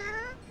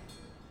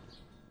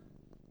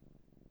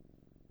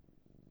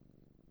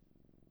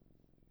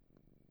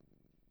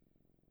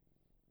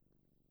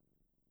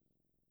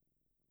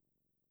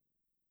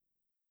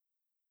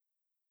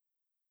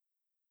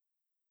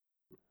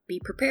 Be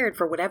prepared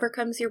for whatever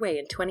comes your way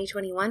in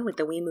 2021 with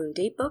the We Moon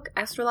Datebook,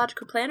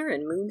 Astrological Planner,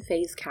 and Moon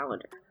Phase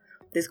Calendar.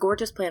 This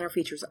gorgeous planner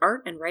features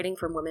art and writing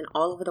from women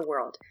all over the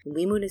world.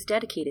 We Moon is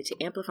dedicated to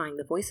amplifying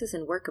the voices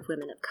and work of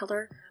women of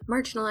color,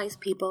 marginalized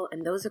people,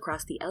 and those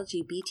across the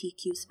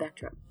LGBTQ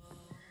spectrum.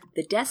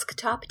 The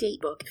desktop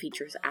datebook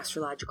features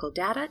astrological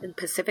data in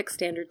Pacific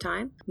Standard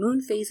Time, moon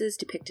phases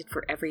depicted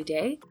for every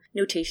day,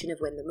 notation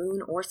of when the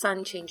moon or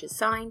sun changes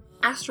sign,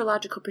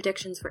 astrological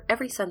predictions for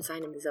every sun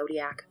sign in the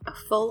zodiac, a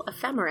full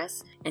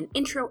ephemeris, and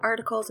intro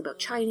articles about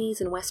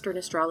Chinese and Western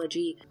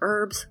astrology,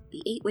 herbs,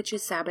 the 8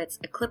 witches' sabbats,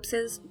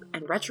 eclipses,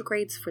 and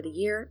retrogrades for the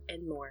year,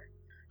 and more.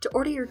 To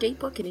order your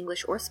datebook in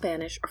English or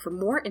Spanish, or for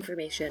more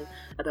information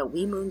about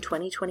We Moon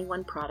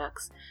 2021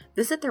 products,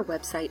 visit their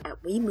website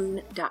at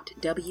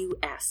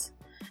wemoon.ws.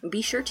 And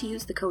be sure to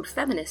use the code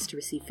FEMINIST to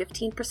receive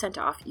 15%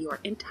 off your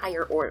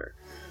entire order.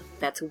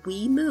 That's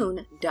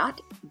wemoon.ws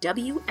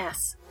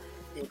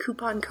and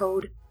coupon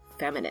code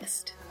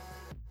FEMINIST.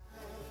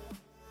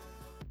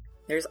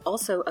 There's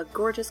also a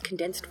gorgeous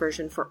condensed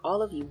version for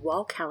all of you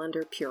wall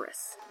calendar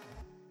purists.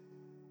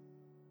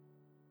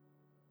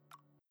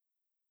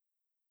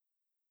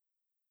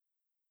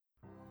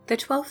 The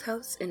 12th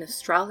house in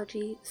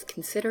astrology is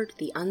considered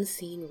the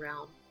unseen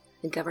realm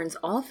and governs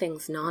all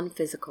things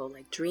non-physical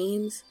like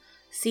dreams,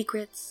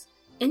 secrets,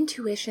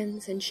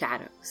 intuitions, and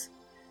shadows.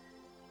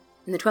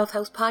 In the 12th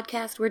House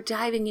podcast, we're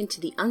diving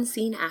into the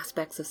unseen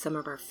aspects of some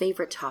of our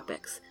favorite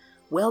topics: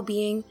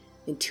 well-being,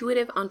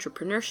 intuitive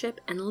entrepreneurship,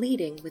 and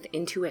leading with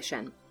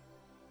intuition,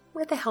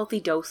 with a healthy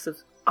dose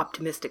of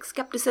optimistic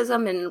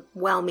skepticism and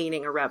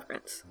well-meaning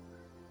irreverence.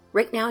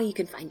 Right now, you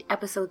can find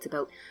episodes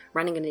about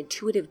running an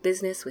intuitive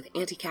business with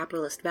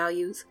anti-capitalist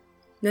values,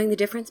 knowing the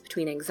difference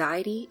between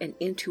anxiety and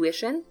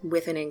intuition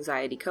with an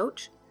anxiety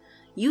coach,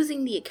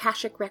 using the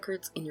Akashic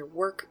records in your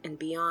work and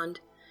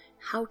beyond,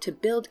 how to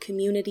build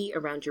community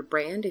around your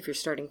brand if you're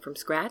starting from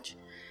scratch,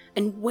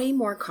 and way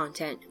more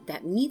content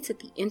that meets at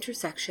the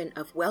intersection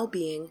of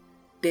well-being,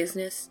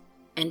 business,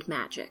 and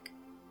magic.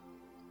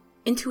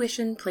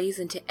 Intuition plays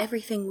into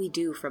everything we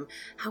do, from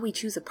how we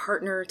choose a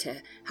partner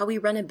to how we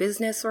run a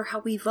business or how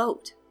we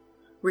vote.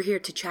 We're here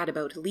to chat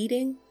about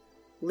leading,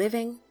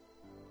 living,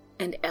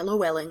 and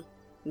LOLing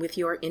with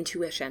your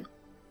intuition.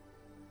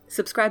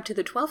 Subscribe to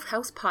the 12th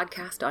House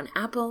podcast on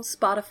Apple,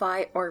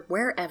 Spotify, or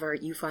wherever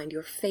you find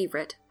your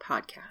favorite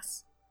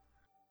podcasts.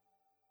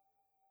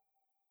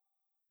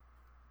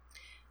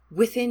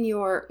 Within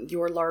your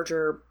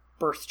larger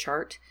birth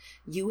chart,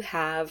 you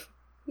have,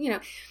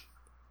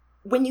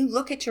 when you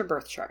look at your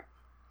birth chart,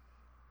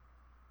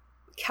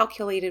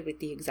 calculated with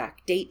the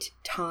exact date,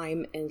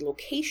 time, and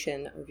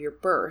location of your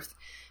birth,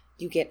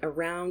 you get a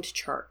round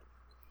chart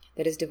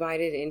that is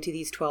divided into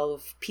these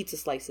 12 pizza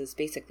slices,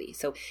 basically.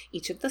 So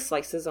each of the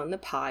slices on the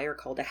pie are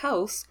called a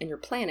house, and your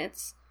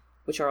planets,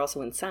 which are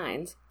also in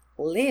signs,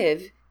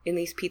 live in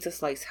these pizza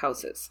slice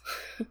houses.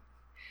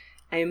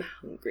 I am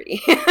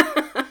hungry.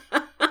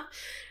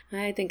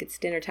 I think it's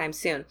dinner time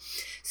soon.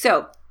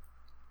 So,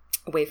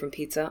 away from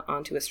pizza,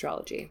 onto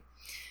astrology.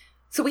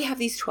 So we have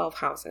these 12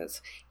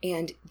 houses,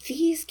 and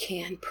these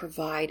can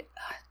provide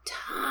a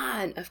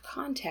ton of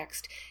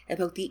context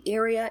about the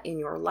area in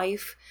your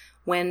life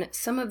when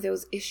some of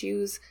those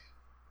issues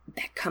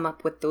that come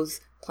up with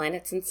those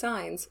planets and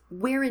signs,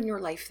 where in your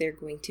life they're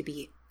going to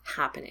be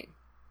happening.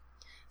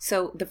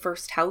 So the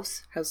first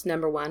house, house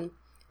number 1,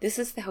 this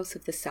is the house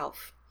of the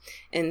self.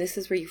 And this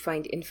is where you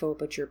find info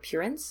about your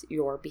appearance,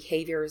 your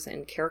behaviors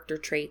and character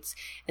traits,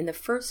 and the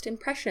first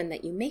impression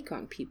that you make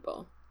on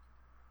people.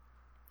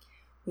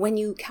 When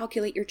you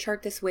calculate your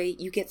chart this way,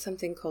 you get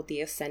something called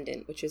the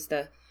ascendant, which is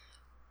the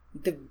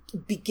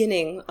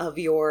beginning of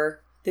the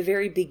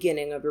very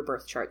beginning of your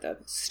birth chart, the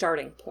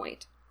starting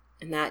point.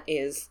 And that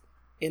is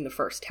in the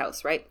first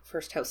house, right?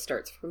 First house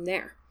starts from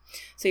there.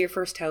 So your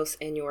first house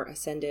and your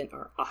ascendant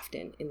are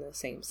often in the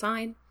same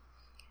sign.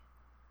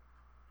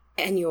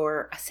 And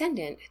your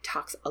ascendant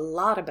talks a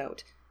lot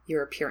about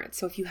your appearance.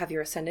 So if you have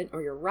your ascendant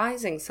or your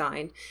rising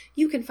sign,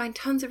 you can find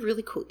tons of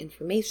really cool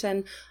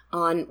information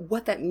on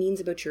what that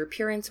means about your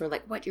appearance, or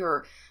like what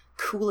your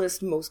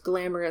coolest, most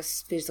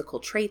glamorous physical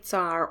traits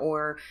are,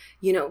 or,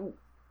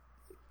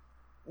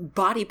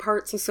 body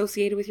parts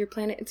associated with your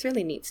planet. It's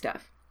really neat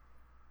stuff.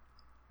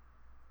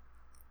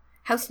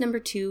 House number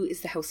 2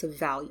 is the house of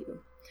value.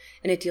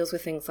 And it deals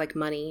with things like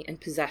money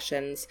and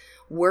possessions,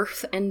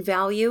 worth and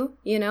value,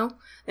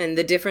 and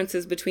the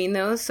differences between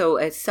those.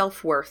 So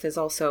self-worth is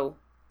also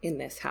in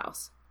this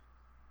house.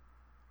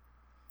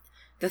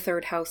 The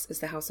 3rd house is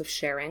the house of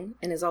sharing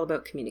and is all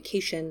about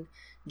communication,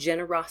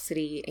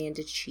 generosity, and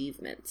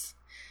achievements.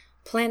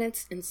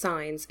 Planets and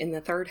signs in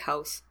the 3rd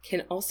house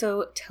can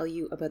also tell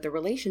you about the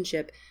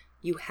relationship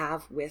you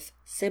have with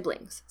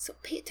siblings. So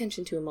pay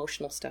attention to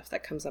emotional stuff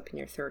that comes up in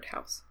your 3rd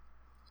house,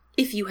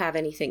 if you have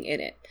anything in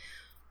it.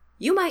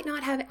 You might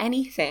not have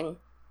anything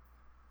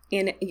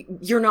in,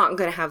 you're not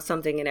going to have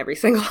something in every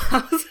single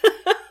house.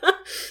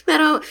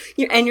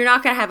 And you're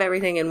not going to have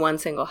everything in one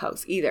single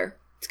house either.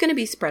 It's going to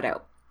be spread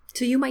out.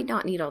 So you might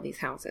not need all these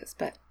houses,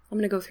 but I'm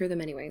going to go through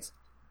them anyways.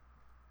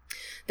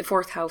 The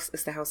 4th house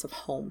is the house of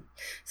home.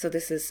 So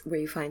this is where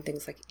you find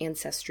things like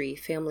ancestry,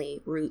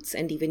 family roots,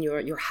 and even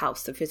your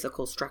house, the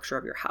physical structure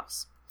of your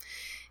house.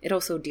 It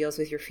also deals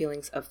with your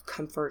feelings of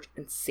comfort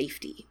and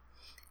safety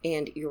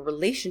and your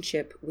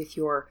relationship with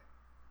your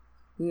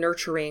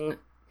nurturing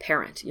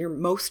parent, your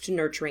most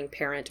nurturing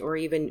parent, or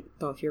even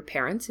both your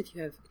parents, if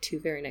you have 2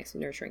 very nice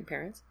and nurturing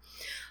parents,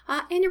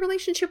 and your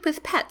relationship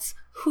with pets,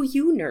 who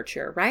you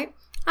nurture, right?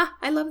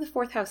 I love the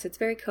 4th house. It's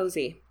very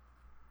cozy.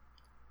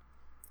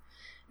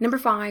 Number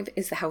 5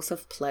 is the house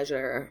of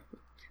pleasure.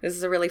 This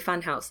is a really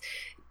fun house.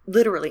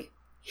 Literally,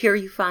 here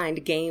you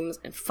find games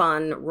and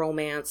fun,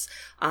 romance,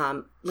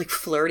 like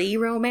flirty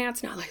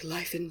romance, not like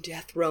life and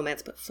death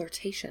romance, but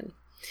flirtation.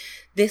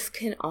 This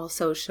can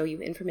also show you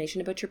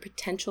information about your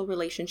potential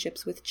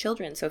relationships with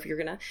children. So if you're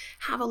going to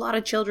have a lot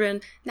of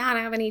children, not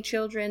have any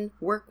children,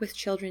 work with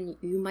children,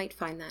 you might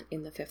find that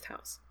in the 5th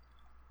house.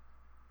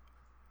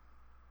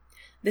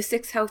 The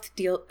 6th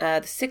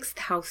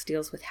house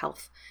deals with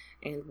health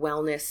and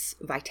wellness,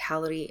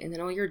 vitality, and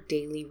then all your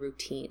daily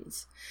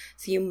routines.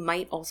 So you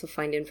might also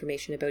find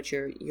information about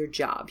your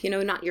job,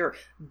 not your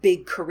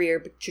big career,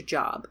 but your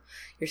job,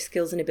 your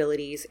skills and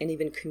abilities, and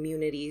even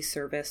community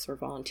service or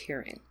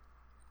volunteering.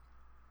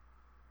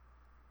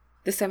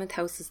 The 7th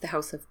house is the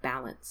house of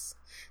balance.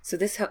 So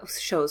this house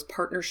shows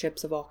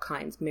partnerships of all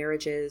kinds,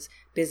 marriages,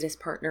 business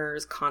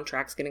partners,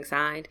 contracts getting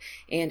signed,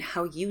 and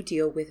how you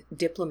deal with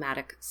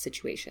diplomatic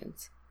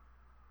situations.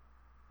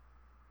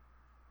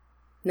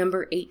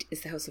 Number 8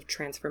 is the house of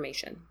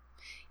transformation.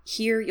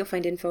 Here you'll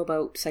find info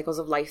about cycles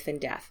of life and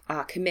death,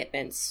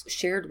 commitments,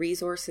 shared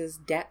resources,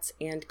 debts,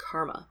 and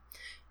karma.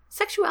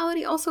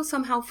 Sexuality also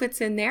somehow fits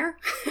in there.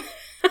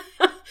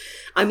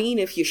 I mean,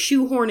 if you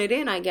shoehorn it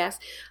in, I guess.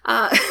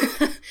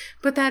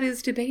 But that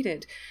is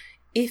debated.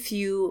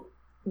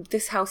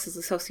 This house is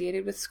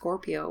associated with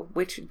Scorpio,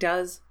 which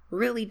does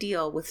really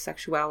deal with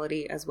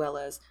sexuality as well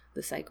as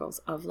the cycles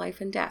of life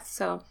and death.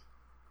 So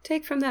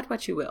take from that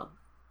what you will.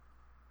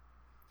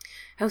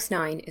 House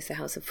 9 is the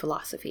house of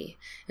philosophy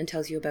and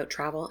tells you about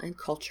travel and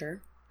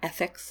culture,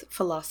 ethics,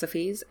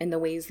 philosophies, and the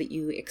ways that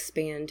you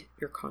expand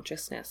your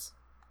consciousness.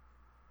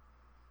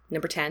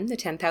 Number 10, the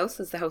 10th house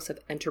is the house of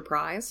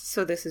enterprise.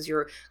 So this is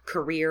your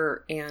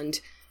career and,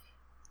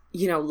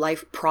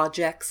 life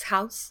projects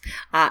house,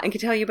 and can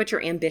tell you about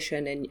your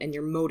ambition and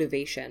your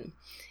motivation.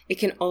 It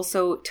can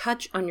also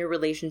touch on your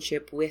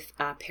relationship with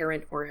a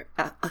parent or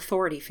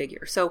authority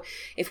figure. So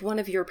if one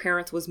of your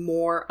parents was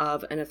more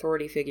of an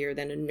authority figure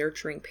than a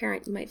nurturing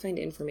parent, you might find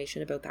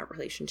information about that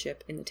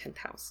relationship in the 10th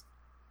house.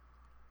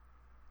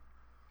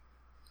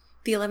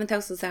 The 11th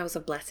house is the house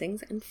of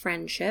blessings and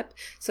friendship.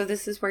 So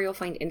this is where you'll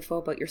find info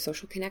about your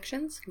social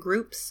connections,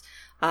 groups,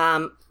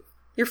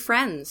 your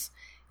friends,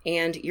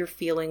 and your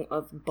feeling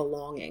of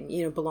belonging,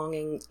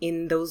 belonging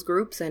in those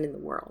groups and in the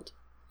world.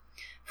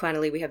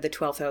 Finally, we have the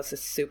 12th house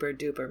is super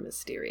duper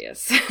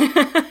mysterious.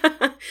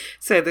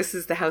 So this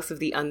is the house of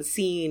the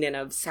unseen and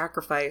of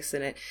sacrifice,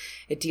 and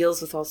it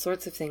deals with all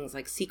sorts of things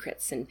like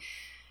secrets and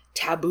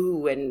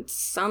taboo and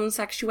some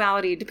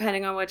sexuality,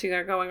 depending on what you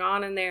got going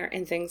on in there,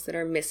 and things that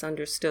are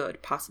misunderstood,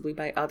 possibly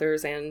by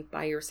others and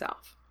by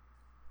yourself.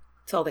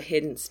 It's all the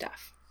hidden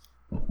stuff.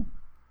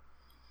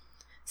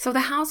 So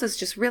the houses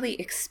just really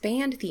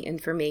expand the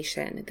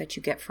information that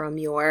you get from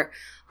your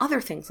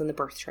other things in the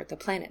birth chart, the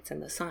planets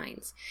and the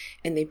signs.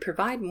 And they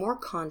provide more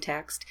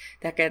context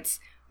that gets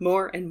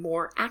more and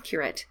more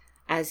accurate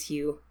as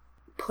you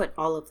put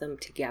all of them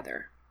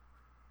together.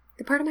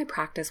 The part of my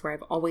practice where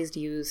I've always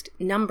used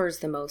numbers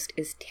the most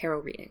is tarot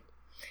reading.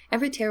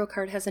 Every tarot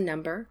card has a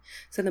number.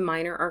 So the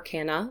major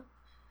arcana,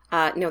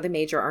 I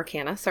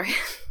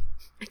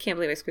can't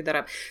believe I screwed that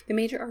up. The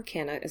major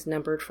arcana is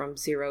numbered from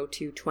 0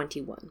 to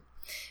 21.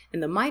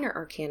 And the minor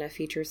arcana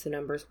features the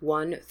numbers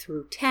 1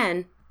 through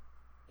 10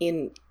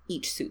 in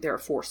each suit. There are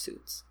 4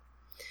 suits.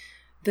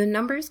 The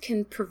numbers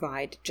can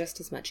provide just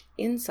as much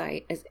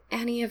insight as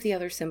any of the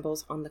other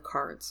symbols on the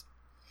cards.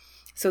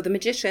 So the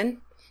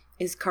Magician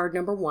is card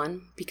number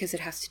 1 because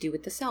it has to do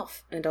with the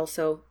self and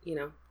also,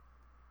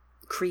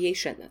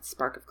 creation, that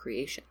spark of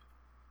creation.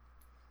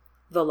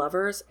 The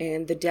Lovers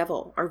and the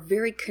Devil are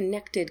very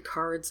connected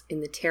cards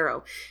in the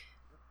tarot.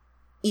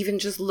 Even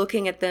just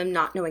looking at them,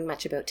 not knowing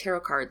much about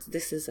tarot cards,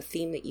 this is a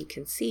theme that you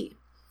can see.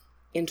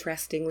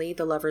 Interestingly,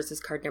 the Lovers is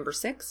card number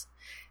 6,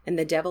 and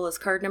the Devil is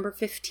card number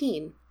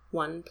 15.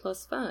 1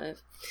 plus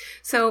 5.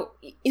 So,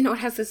 it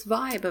has this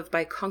vibe of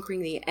by conquering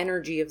the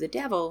energy of the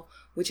devil,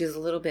 which is a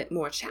little bit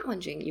more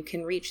challenging, you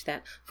can reach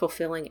that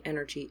fulfilling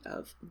energy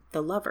of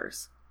the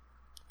Lovers.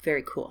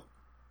 Very cool.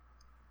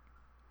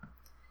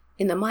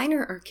 In the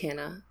minor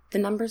arcana, the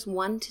numbers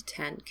 1 to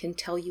 10 can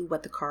tell you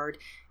what the card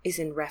is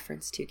in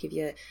reference to, give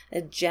you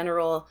a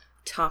general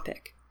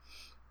topic.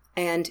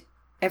 And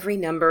every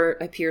number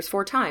appears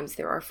 4 times.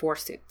 There are 4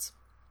 suits.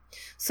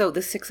 So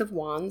the 6 of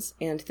Wands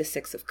and the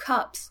 6 of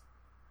Cups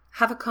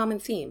have a common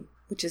theme,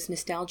 which is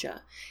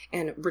nostalgia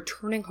and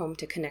returning home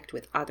to connect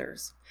with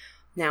others.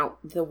 Now,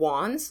 the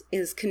Wands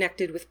is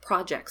connected with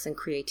projects and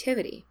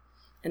creativity,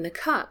 and the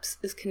Cups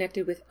is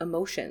connected with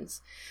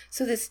emotions.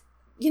 So this,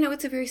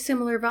 it's a very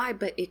similar vibe,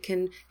 but it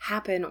can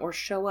happen or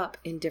show up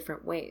in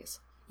different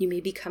ways. You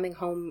may be coming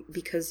home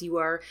because you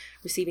are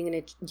receiving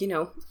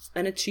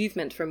an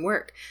achievement from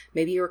work.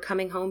 Maybe you're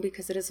coming home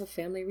because it is a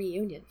family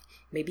reunion.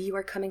 Maybe you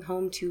are coming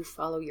home to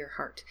follow your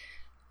heart.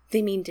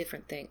 They mean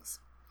different things.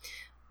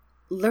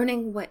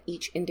 Learning what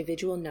each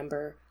individual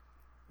number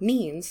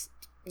means,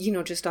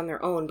 just on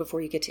their own before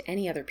you get to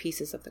any other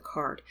pieces of the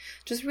card,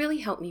 just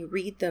really helped me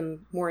read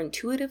them more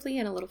intuitively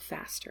and a little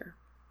faster.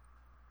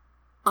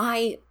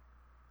 I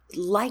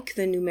like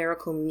the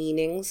numerical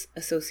meanings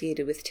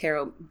associated with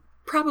tarot,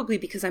 probably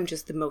because I'm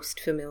just the most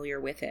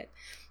familiar with it.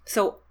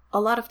 So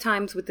a lot of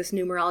times with this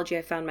numerology,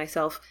 I found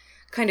myself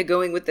kind of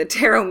going with the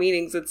tarot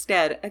meanings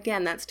instead.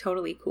 Again, that's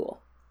totally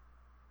cool.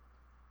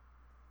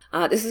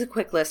 This is a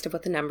quick list of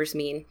what the numbers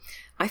mean.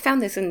 I found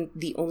this in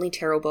The Only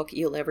Tarot Book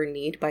You'll Ever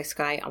Need by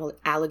Sky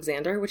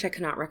Alexander, which I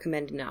cannot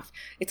recommend enough.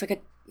 It's like a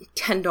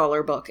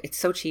 $10 book. It's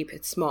so cheap,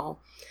 it's small.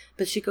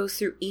 But she goes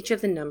through each of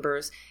the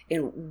numbers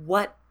and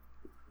what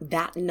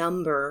that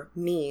number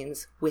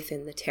means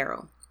within the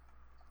tarot.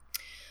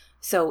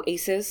 So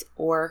aces,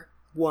 or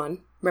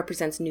 1,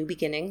 represents new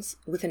beginnings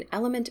with an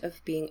element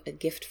of being a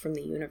gift from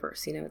the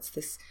universe. It's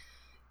this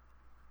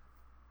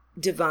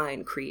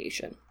divine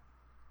creation.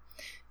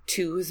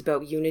 2 is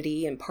about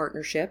unity and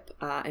partnership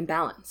and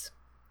balance.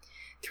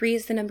 3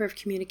 is the number of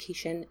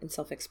communication and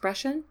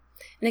self-expression,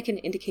 and it can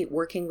indicate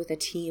working with a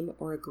team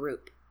or a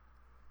group.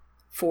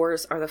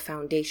 4s are the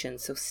foundation,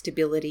 so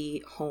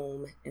stability,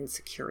 home, and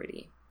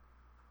security.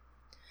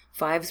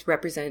 5s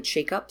represent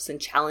shakeups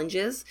and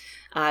challenges.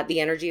 The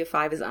energy of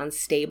 5 is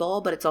unstable,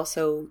 but it's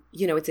also,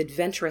 it's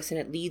adventurous and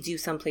it leads you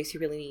someplace you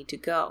really need to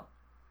go.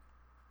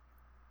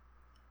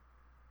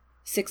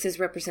 6s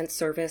represent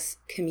service,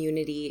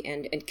 community,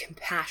 and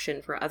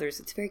compassion for others.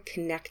 It's a very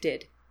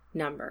connected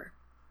number.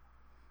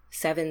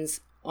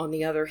 7s, on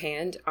the other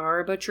hand, are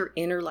about your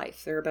inner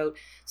life. They're about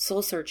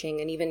soul searching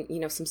and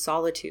even, some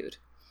solitude.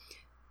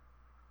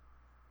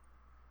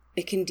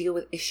 It can deal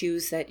with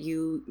issues that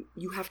you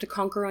have to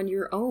conquer on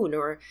your own,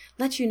 or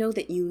let you know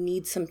that you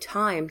need some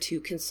time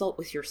to consult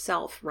with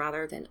yourself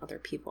rather than other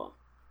people.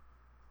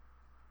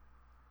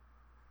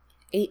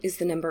 8 is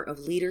the number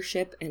of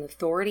leadership and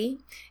authority,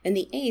 and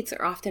the 8s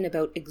are often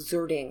about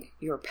exerting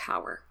your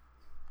power.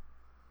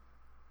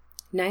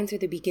 9s are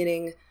the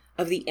beginning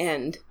of the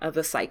end of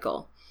a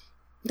cycle.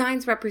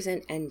 9s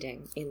represent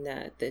ending in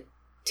the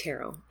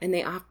tarot, and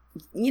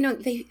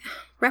they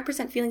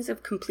represent feelings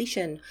of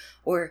completion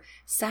or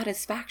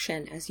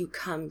satisfaction as you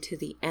come to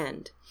the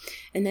end.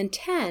 And then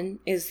 10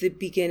 is the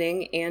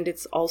beginning, and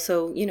it's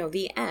also,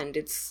 the end.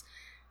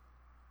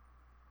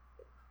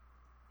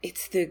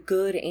 It's the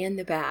good and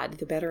the bad,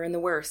 the better and the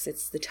worse.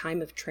 It's the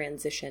time of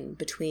transition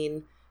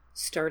between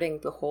starting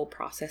the whole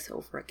process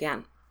over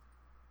again.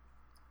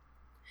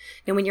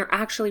 Now, when you're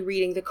actually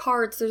reading the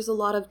cards, there's a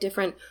lot of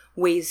different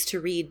ways to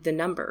read the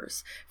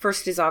numbers.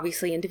 First is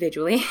obviously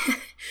individually,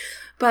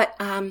 but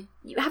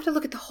you have to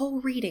look at the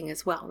whole reading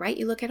as well, right?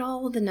 You look at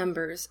all the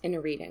numbers in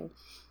a reading,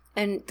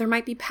 and there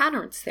might be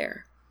patterns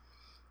there.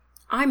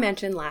 I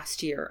mentioned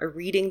last year a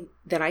reading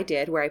that I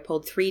did where I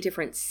pulled 3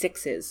 different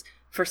 6s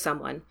for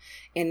someone,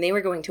 and they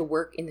were going to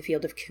work in the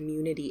field of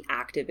community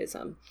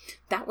activism.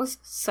 That was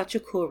such a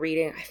cool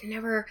reading. I've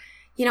never,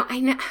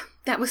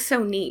 that was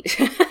so neat.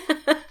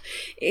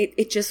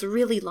 It just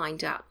really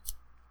lined up.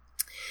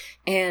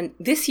 And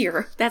this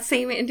year, that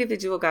same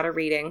individual got a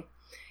reading,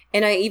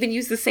 and I even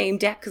used the same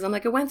deck because I'm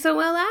like, it went so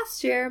well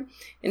last year,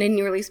 and I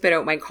nearly spit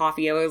out my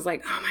coffee. I was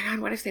like, oh my God,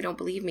 what if they don't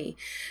believe me?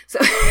 So,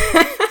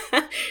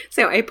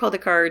 so I pulled a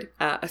card,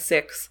 a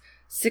 6,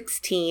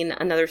 16,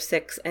 another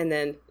 6, and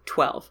then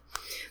 12.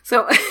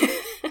 So,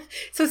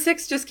 so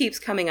 6 just keeps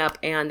coming up,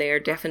 and they are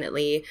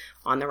definitely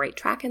on the right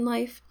track in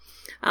life.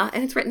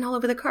 And it's written all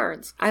over the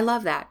cards. I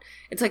love that.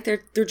 It's like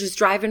they're just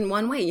driving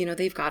one way.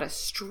 They've got a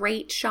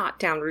straight shot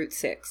down Route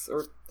 6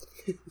 or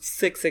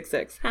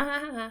 666.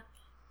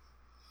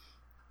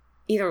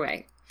 Either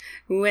way,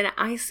 when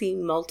I see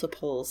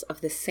multiples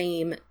of the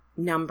same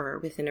number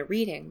within a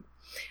reading,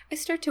 I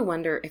start to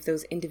wonder if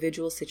those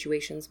individual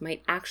situations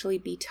might actually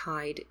be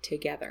tied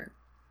together.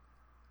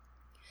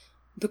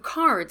 The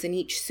cards in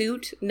each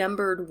suit,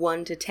 numbered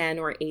 1 to 10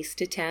 or ace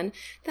to 10,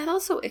 that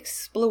also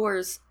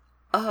explores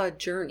a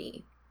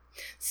journey.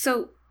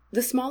 So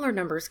The smaller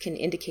numbers can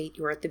indicate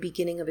you're at the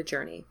beginning of a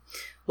journey,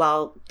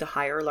 while the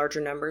higher, larger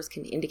numbers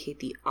can indicate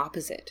the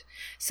opposite.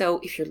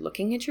 So if you're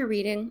looking at your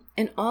reading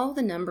and all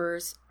the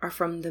numbers are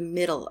from the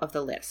middle of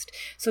the list,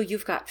 so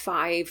you've got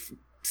 5,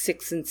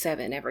 6, and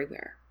 7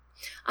 everywhere,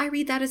 I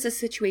read that as a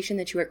situation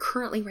that you are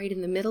currently right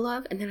in the middle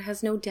of and that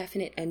has no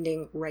definite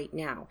ending right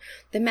now.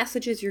 The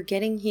messages you're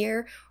getting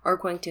here are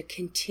going to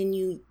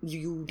continue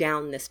you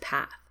down this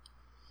path.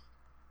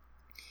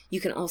 You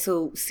can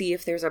also see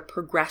if there's a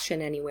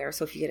progression anywhere.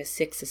 So if you get a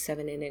 6, a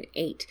 7, and an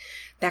 8,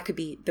 that could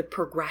be the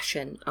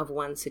progression of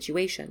one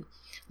situation.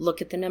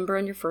 Look at the number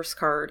on your first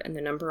card and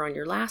the number on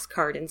your last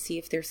card and see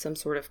if there's some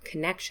sort of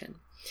connection.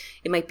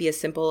 It might be as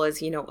simple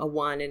as, a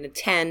 1 and a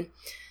 10.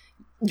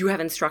 You have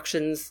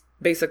instructions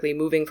basically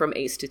moving from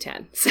ace to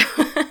 10.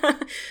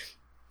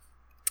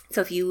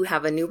 So if you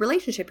have a new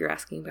relationship you're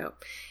asking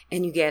about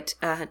and you get,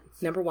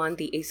 number 1,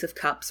 the Ace of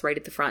Cups right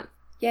at the front,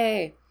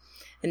 yay.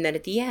 And then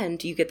at the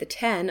end, you get the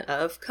 10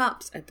 of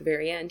Cups at the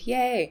very end.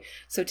 Yay!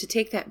 So to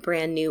take that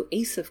brand new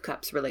Ace of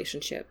Cups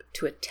relationship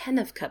to a 10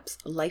 of Cups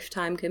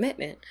lifetime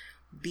commitment,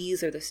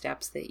 these are the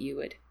steps that you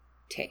would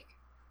take.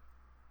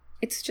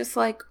 It's just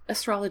like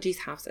astrology's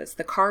houses.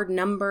 The card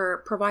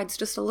number provides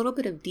just a little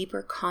bit of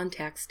deeper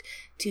context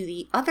to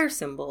the other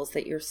symbols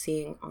that you're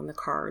seeing on the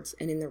cards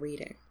and in the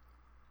reading.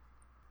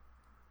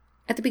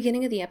 At the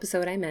beginning of the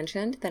episode, I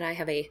mentioned that I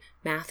have a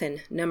math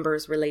and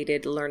numbers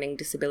related learning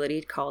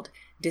disability called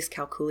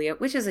dyscalculia,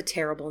 which is a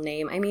terrible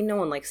name. I mean, no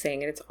one likes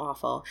saying it. It's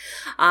awful.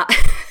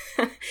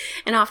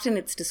 And often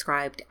it's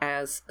described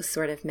as a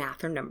sort of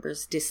math or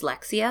numbers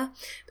dyslexia,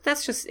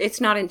 but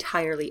it's not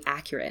entirely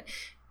accurate.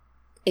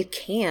 It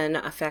can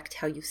affect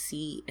how you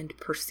see and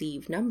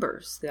perceive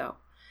numbers, though.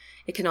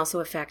 It can also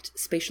affect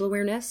spatial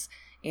awareness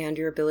and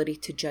your ability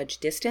to judge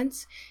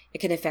distance. It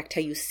can affect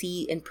how you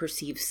see and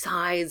perceive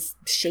size,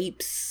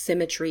 shapes,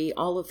 symmetry,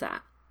 all of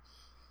that.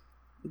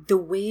 The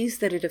ways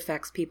that it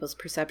affects people's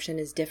perception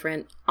is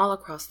different all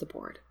across the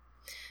board.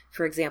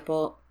 For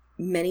example,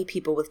 many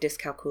people with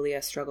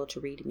dyscalculia struggle to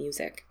read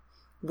music,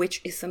 which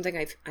is something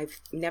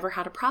I've never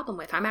had a problem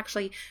with. I'm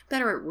actually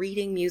better at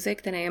reading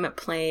music than I am at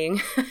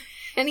playing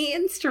any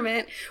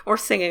instrument or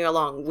singing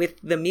along with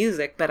the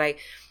music, but I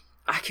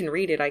can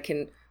read it. I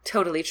can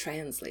totally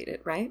translate it,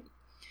 right?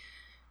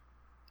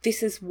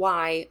 This is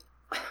why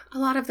a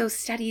lot of those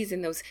studies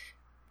and those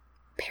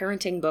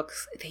parenting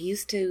books, they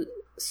used to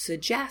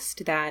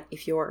suggest that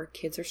if your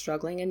kids are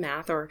struggling in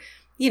math or,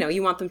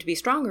 you want them to be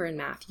stronger in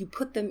math, you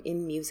put them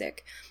in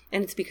music.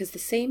 And it's because the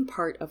same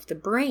part of the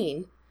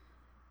brain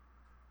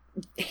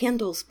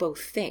handles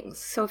both things.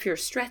 So if you're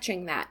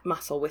stretching that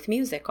muscle with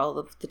music all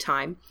of the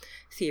time,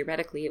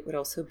 theoretically, it would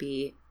also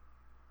be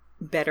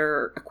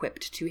better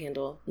equipped to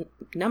handle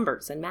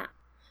numbers and math.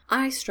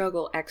 I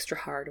struggle extra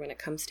hard when it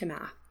comes to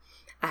math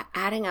at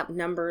adding up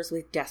numbers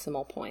with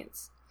decimal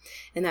points.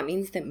 And that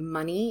means that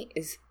money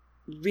is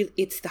really,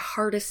 it's the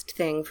hardest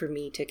thing for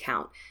me to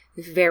count.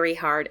 It's very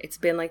hard. It's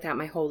been like that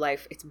my whole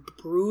life. It's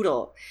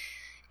brutal.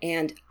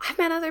 And I've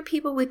met other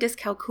people with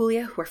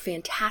dyscalculia who are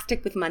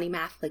fantastic with money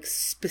math, like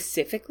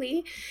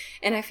specifically.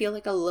 And I feel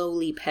like a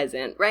lowly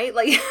peasant, right?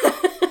 Like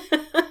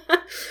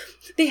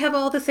they have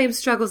all the same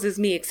struggles as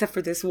me, except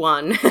for this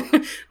one,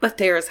 but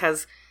theirs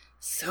has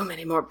so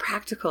many more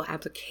practical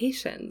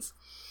applications.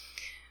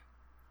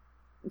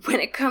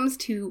 When it comes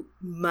to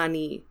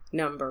money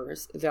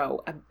numbers,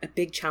 though, a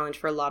big challenge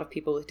for a lot of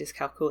people with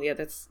dyscalculia,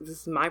 this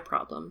is my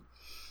problem,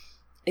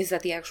 is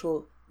that the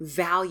actual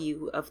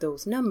value of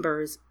those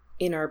numbers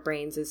in our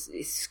brains is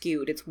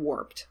skewed, it's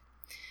warped.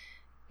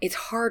 It's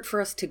hard for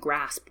us to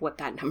grasp what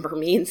that number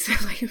means,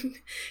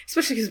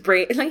 especially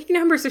because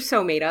numbers are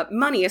so made up.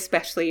 Money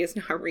especially is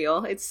not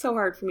real. It's so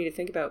hard for me to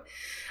think about.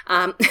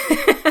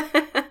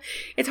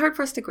 It's hard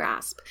for us to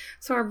grasp.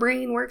 So our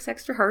brain works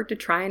extra hard to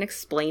try and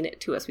explain it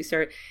to us. We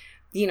start,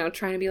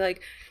 trying to be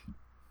like,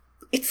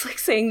 it's like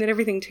saying that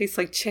everything tastes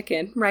like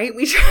chicken, right?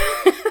 We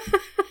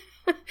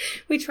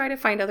try to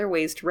find other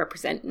ways to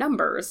represent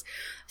numbers.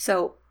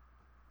 So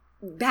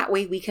that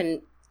way we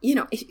can,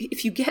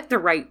 if you get the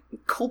right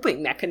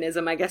coping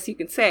mechanism, I guess you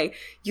can say,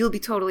 you'll be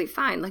totally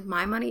fine. Like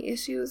my money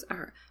issues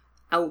are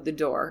out the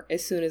door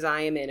as soon as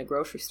I am in a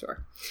grocery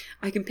store.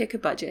 I can pick a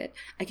budget.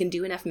 I can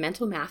do enough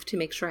mental math to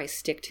make sure I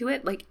stick to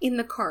it, like in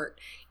the cart,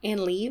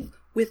 and leave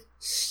with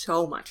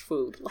so much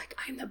food. Like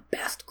I'm the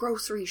best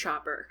grocery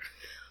shopper.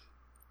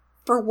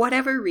 For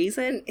whatever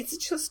reason, it's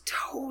just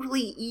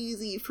totally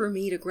easy for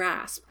me to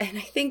grasp. And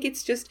I think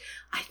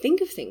I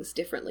think of things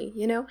differently,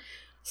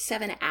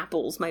 7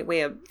 apples might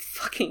weigh a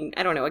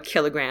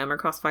kilogram or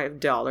cost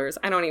 $5.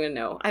 I don't even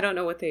know. I don't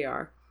know what they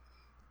are.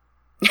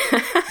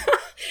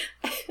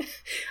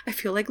 I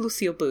feel like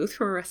Lucille Booth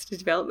from Arrested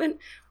Development.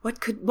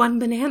 What could 1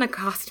 banana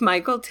cost,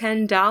 Michael?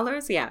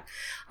 $10? Yeah.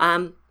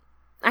 I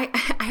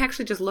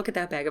actually just look at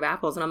that bag of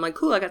apples and I'm like,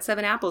 cool, I got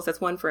 7 apples. That's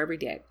 1 for every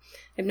day.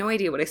 I have no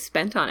idea what I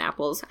spent on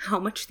apples, how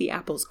much the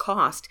apples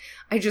cost.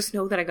 I just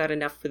know that I got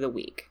enough for the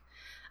week.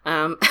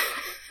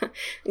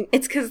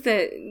 It's because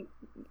an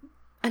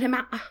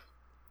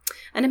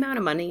amount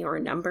of money or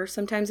a number,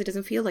 sometimes it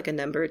doesn't feel like a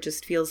number. It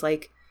just feels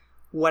like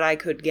what I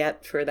could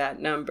get for that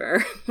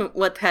number,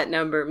 what that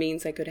number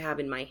means I could have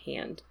in my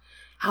hand,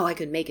 how I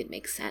could make it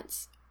make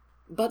sense.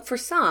 But for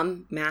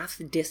some, math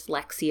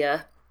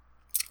dyslexia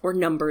or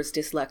numbers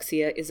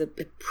dyslexia is a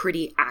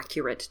pretty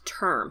accurate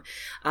term.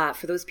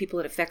 For those people,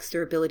 it affects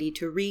their ability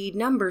to read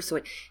numbers, so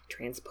it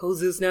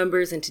transposes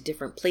numbers into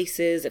different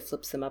places, it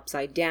flips them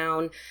upside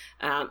down.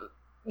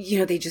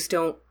 They just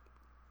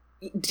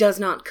does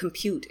not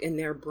compute in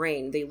their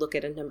brain. They look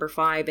at a number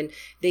 5 and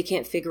they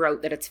can't figure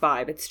out that it's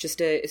 5. It's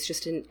just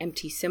an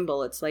empty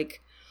symbol. It's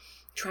like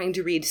trying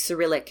to read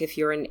Cyrillic if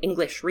you're an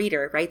English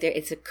reader, right?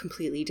 It's a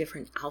completely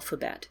different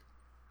alphabet.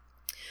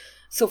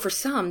 So for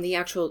some, the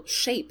actual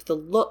shape, the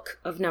look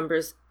of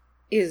numbers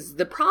is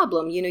the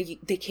problem.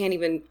 They can't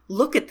even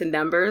look at the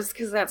numbers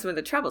because that's when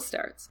the trouble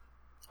starts.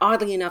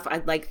 Oddly enough, I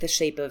like the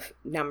shape of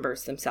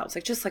numbers themselves,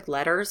 just like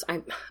letters.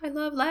 I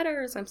love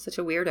letters. I'm such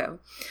a weirdo.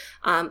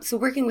 So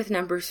working with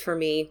numbers for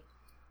me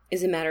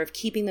is a matter of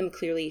keeping them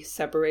clearly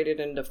separated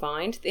and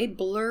defined. They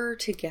blur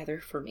together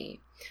for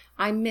me.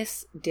 I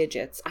miss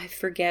digits. I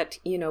forget,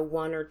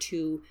 1 or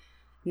 2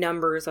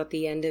 numbers at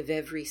the end of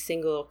every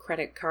single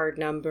credit card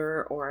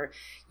number or,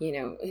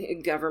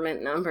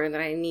 government number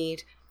that I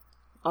need.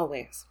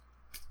 Always.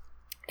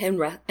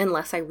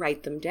 Unless I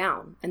write them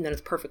down, and then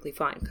it's perfectly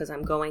fine because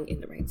I'm going in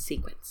the right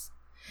sequence.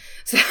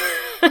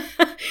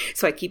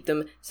 So I keep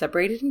them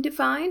separated and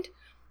defined.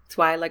 That's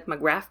why I like my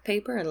graph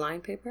paper and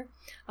line paper.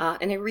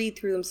 And I read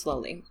through them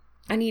slowly.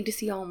 I need to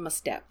see all my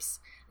steps.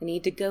 I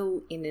need to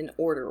go in an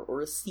order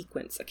or a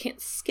sequence. I can't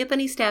skip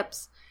any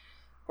steps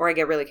or I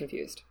get really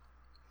confused.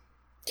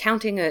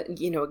 Counting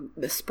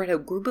the spread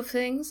out group of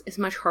things is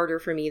much harder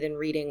for me than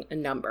reading a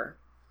number.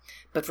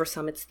 But for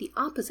some, it's the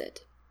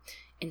opposite.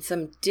 And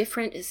some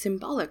different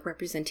symbolic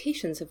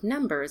representations of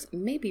numbers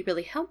may be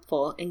really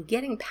helpful in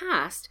getting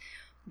past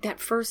that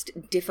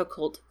first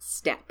difficult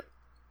step.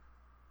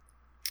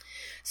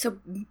 So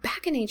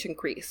back in ancient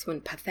Greece,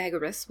 when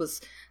Pythagoras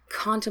was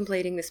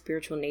contemplating the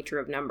spiritual nature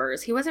of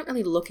numbers, he wasn't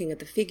really looking at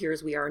the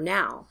figures we are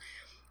now.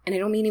 And I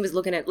don't mean he was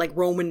looking at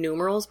Roman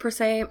numerals per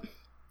se.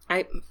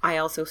 I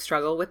also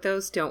struggle with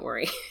those, don't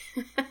worry.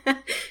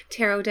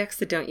 Tarot decks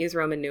that don't use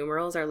Roman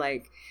numerals are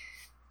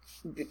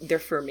they're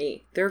for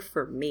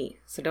me.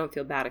 So don't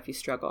feel bad if you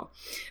struggle.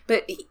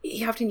 But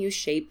he often used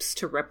shapes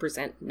to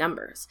represent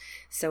numbers.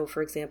 So,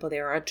 for example,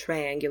 there are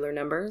triangular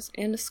numbers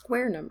and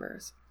square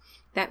numbers.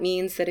 That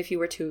means that if you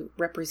were to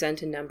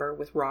represent a number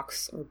with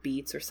rocks or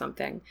beads or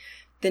something,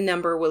 the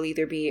number will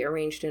either be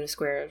arranged in a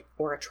square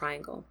or a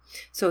triangle.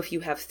 So if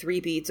you have 3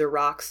 beads or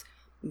rocks,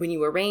 when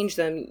you arrange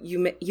them, you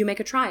make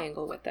a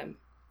triangle with them.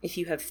 If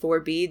you have 4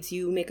 beads,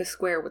 you make a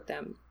square with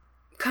them.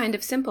 Kind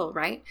of simple,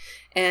 right?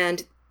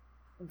 And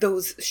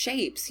those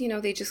shapes,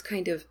 they just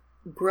kind of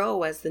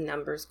grow as the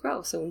numbers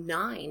grow. So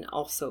 9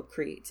 also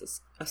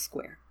creates a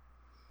square.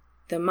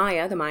 The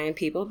Mayan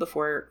people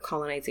before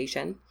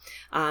colonization,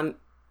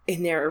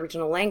 in their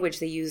original language,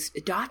 they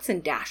used dots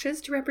and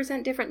dashes to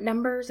represent different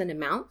numbers and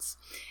amounts.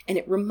 And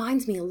it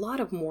reminds me a lot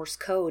of Morse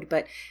code,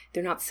 but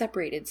they're not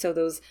separated. So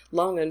those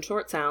long and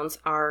short sounds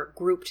are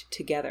grouped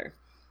together.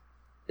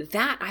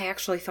 That I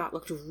actually thought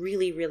looked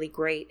really, really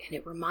great. And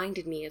it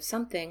reminded me of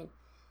something.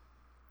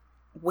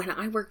 When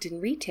I worked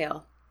in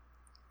retail,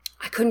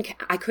 I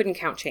couldn't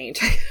count change.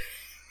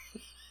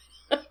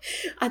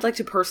 I'd like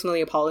to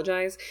personally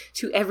apologize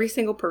to every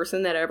single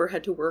person that ever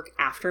had to work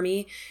after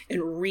me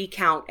and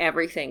recount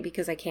everything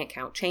because I can't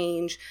count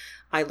change.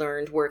 I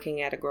learned working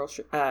at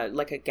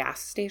a gas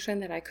station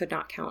that I could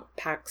not count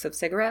packs of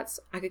cigarettes.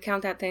 I could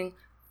count that thing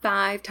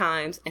 5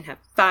 times and have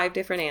 5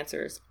 different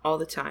answers all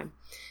the time.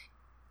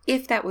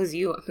 If that was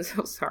you, I'm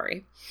so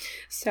sorry.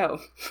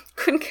 So,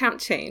 couldn't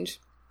count change.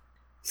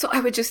 So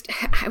I would just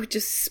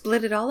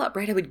split it all up,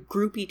 right? I would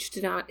group each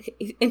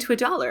into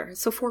 $1.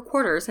 So 4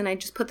 quarters, and I'd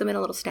just put them in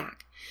a little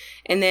stack.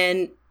 And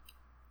then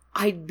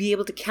I'd be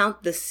able to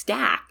count the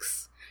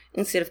stacks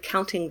instead of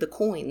counting the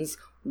coins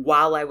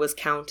while I was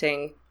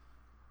counting,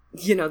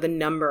 the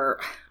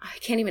number. I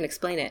can't even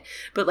explain it.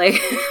 But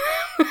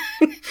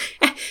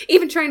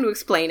even trying to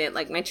explain it,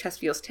 my chest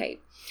feels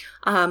tight.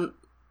 But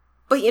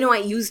I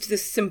used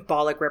this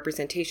symbolic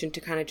representation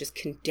to kind of just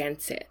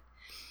condense it.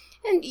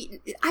 And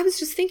I was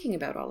just thinking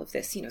about all of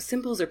this,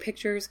 symbols or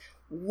pictures.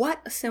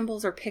 What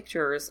symbols or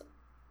pictures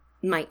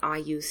might I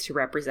use to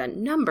represent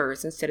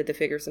numbers instead of the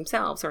figures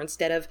themselves, or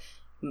instead of,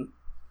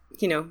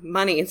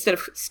 money, instead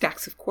of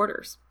stacks of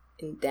quarters?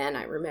 And then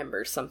I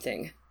remembered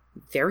something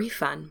very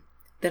fun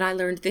that I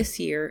learned this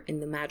year in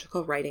the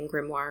Magical Writing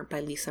Grimoire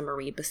by Lisa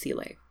Marie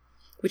Basile,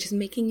 which is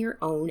making your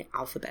own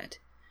alphabet.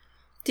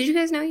 Did you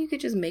guys know you could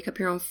just make up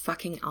your own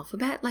fucking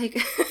alphabet?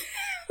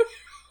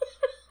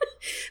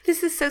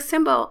 This is so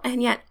simple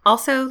and yet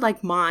also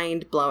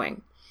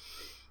mind-blowing.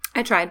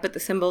 I tried, but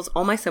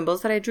all my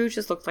symbols that I drew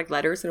just looked like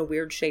letters in a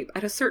weird shape.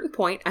 At a certain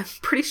point, I'm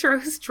pretty sure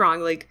I was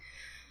drawing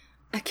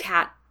a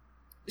cat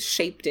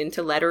shaped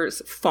into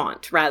letters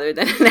font rather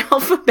than an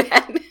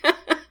alphabet.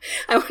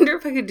 I wonder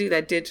if I could do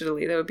that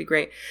digitally. That would be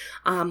great.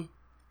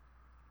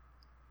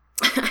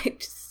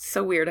 It's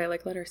so weird. I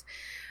like letters.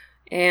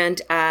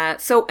 And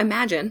so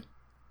imagine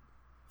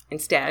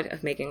instead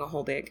of making a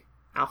whole big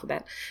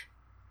alphabet,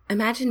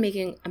 imagine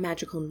making a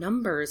magical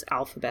numbers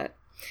alphabet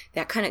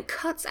that kind of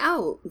cuts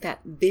out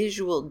that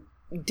visual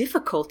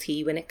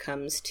difficulty when it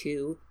comes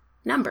to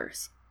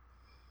numbers.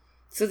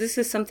 So this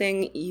is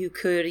something you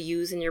could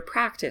use in your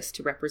practice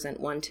to represent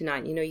 1 to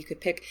 9. You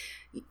could pick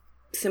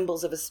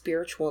symbols of a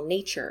spiritual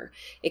nature.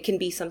 It can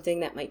be something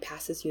that might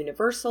pass as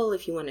universal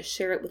if you want to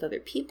share it with other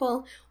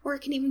people, or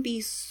it can even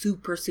be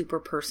super, super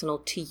personal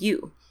to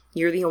you.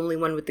 You're the only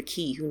one with the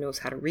key who knows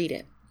how to read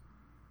it.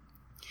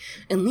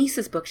 In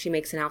Lisa's book, she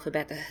makes an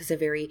alphabet that has a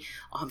very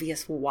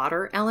obvious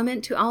water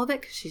element to all of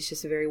it, because she's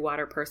just a very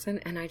water person,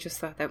 and I just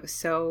thought that was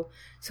so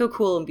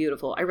cool and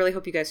beautiful. I really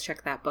hope you guys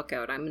check that book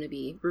out. I'm going to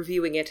be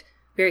reviewing it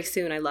very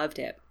soon. I loved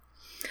it.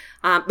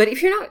 But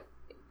if you're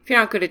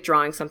not good at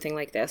drawing something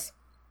like this,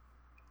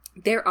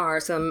 there are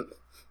some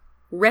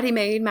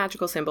ready-made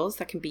magical symbols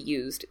that can be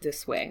used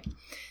this way.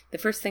 The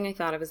first thing I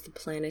thought of is the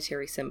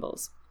planetary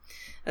symbols.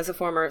 As a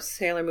former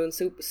Sailor Moon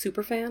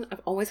super fan,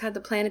 I've always had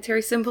the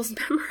planetary symbols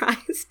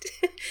memorized.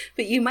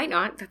 But you might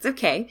not. That's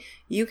okay.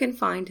 You can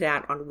find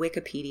that on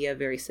Wikipedia.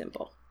 Very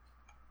simple.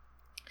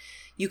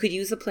 You could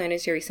use the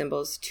planetary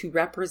symbols to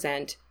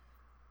represent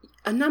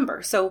a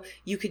number. So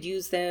you could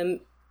use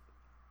them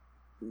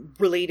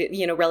related,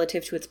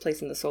 relative to its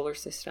place in the solar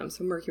system.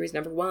 So Mercury is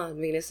number 1,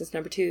 Venus is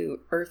number 2,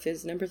 Earth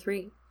is number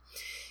 3.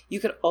 You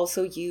could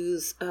also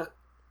use a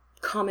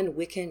common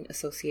Wiccan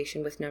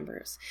association with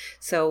numbers.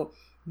 So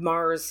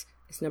Mars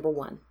is number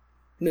 1,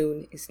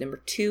 Moon is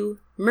number 2,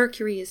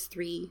 Mercury is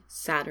 3,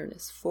 Saturn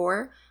is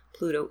 4,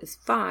 Pluto is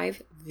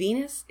 5,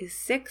 Venus is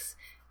 6,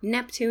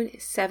 Neptune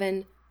is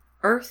 7,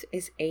 Earth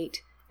is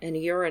 8, and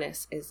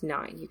Uranus is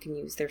 9. You can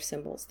use their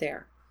symbols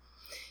there.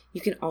 You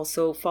can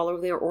also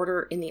follow their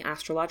order in the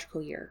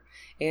astrological year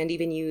and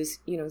even use,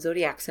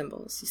 zodiac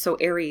symbols. So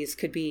Aries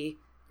could be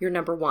your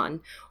number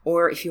 1,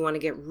 or if you want to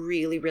get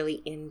really,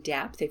 really in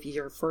depth, if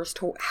your first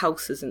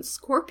house is in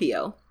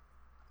Scorpio,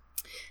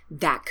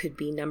 that could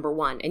be number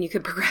 1, and you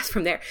could progress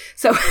from there.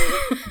 So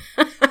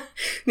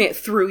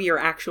through your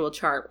actual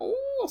chart,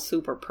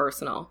 super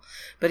personal.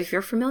 But if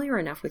you're familiar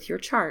enough with your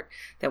chart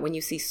that when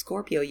you see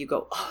Scorpio, you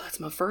go, oh, that's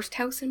my first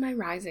house in my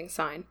rising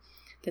sign,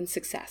 then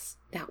success.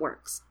 That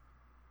works.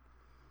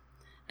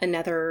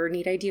 Another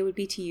neat idea would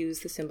be to use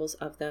the symbols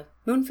of the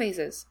moon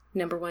phases.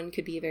 Number 1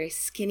 could be a very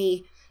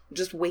skinny,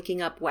 just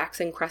waking up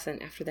waxing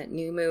crescent after that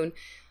new moon.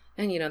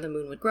 And, the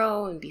moon would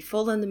grow and be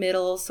full in the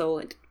middle.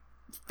 So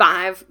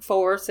 5,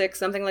 4, 6,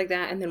 something like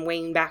that. And then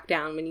wane back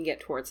down when you get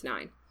towards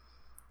 9.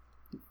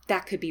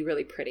 That could be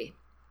really pretty.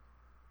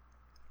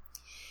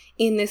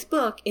 In this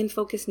book, In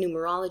Focus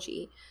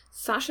Numerology,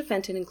 Sasha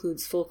Fenton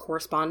includes full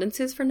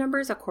correspondences for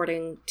numbers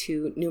according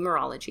to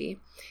numerology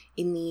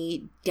in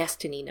the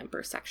Destiny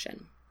number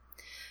section.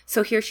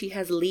 So here she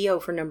has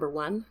Leo for number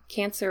 1,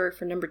 Cancer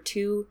for number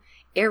 2,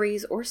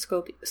 Aries or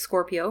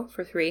Scorpio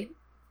for 3,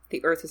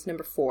 the Earth is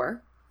number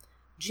 4,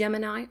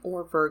 Gemini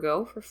or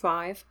Virgo for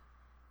 5,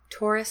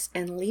 Taurus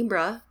and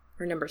Libra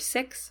are number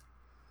 6,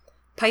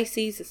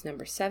 Pisces is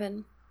number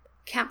 7,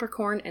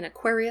 Capricorn and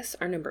Aquarius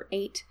are number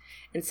 8,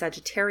 and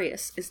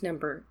Sagittarius is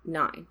number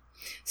 9.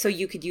 So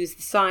you could use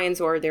the signs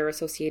or their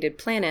associated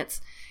planets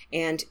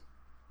and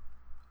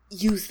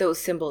use those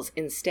symbols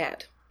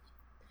instead.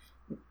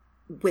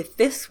 With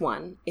this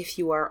one, if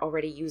you are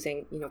already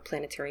using,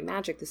 planetary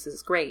magic, this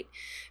is great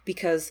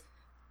because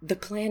the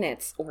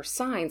planets or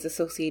signs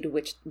associated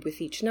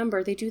with each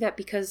number, they do that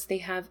because they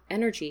have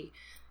energy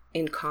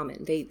in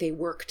common. They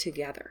work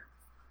together.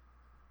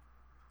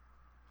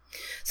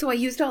 So I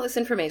used all this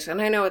information.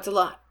 I know it's a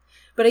lot,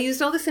 but I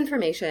used all this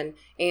information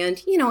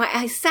and,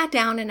 I sat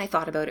down and I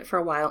thought about it for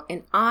a while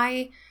and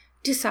I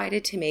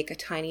decided to make a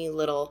tiny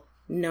little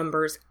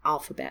numbers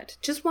alphabet,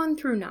 just 1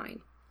 through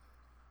 9.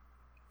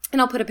 And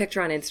I'll put a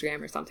picture on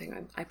Instagram or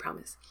something, I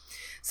promise.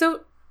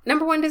 So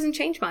number 1 doesn't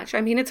change much.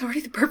 I mean, it's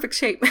already the perfect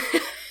shape.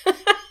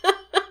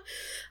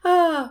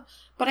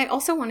 But I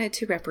also wanted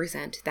to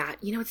represent that,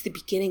 it's the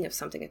beginning of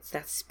something. It's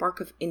that spark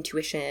of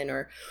intuition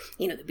or,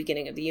 the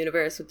beginning of the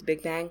universe with the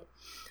Big Bang.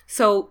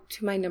 So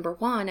to my number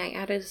 1, I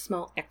added a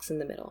small X in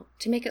the middle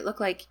to make it look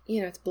like,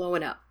 it's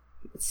blowing up.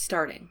 It's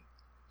starting.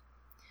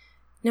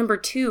 Number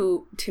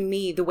 2, to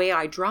me, the way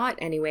I draw it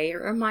anyway, it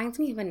reminds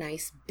me of a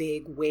nice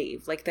big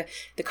wave, like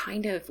the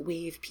kind of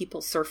wave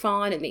people surf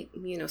on and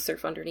they,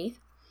 surf underneath.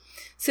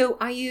 So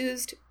I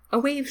used a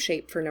wave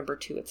shape for number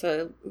 2.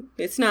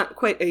 It's not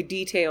quite a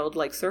detailed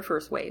like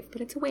surfer's wave, but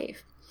it's a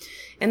wave.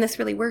 And this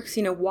really works.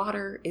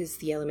 Water is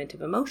the element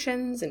of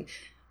emotions and,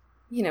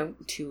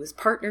 2 is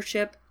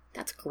partnership.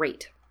 That's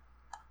great.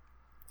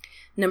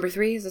 Number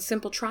 3 is a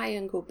simple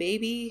triangle,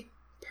 baby.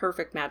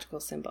 Perfect magical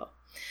symbol.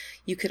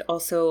 You could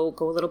also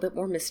go a little bit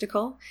more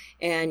mystical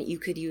and you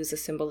could use a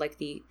symbol like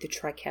the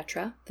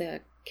triquetra,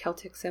 the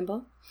Celtic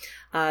symbol,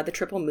 the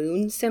triple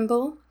moon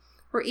symbol,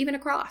 or even a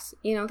cross,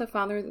 the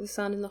Father, the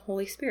Son, and the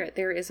Holy Spirit.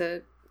 There is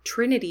a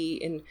trinity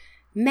in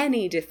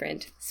many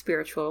different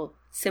spiritual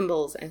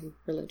symbols and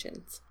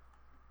religions.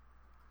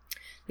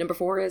 Number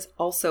 4 is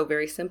also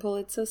very simple.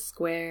 It's a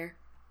square.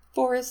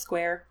 4 is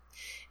square.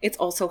 It's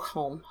also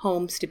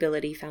home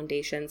stability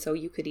foundation. So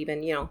you could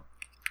even,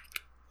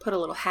 put a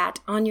little hat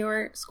on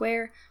your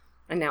square,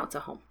 and now it's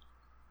a home.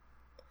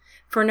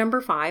 For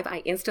number 5,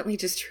 I instantly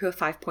just drew a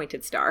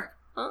 5-pointed star.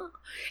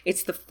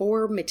 It's the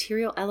 4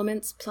 material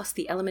elements plus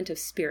the element of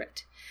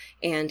spirit.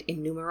 And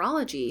in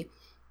numerology,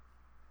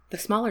 the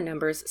smaller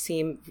numbers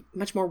seem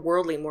much more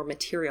worldly, more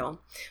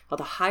material, while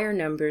the higher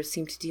numbers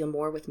seem to deal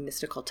more with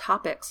mystical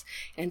topics.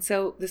 And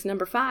so this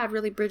number 5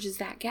 really bridges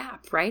that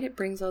gap, right? It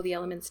brings all the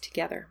elements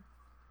together.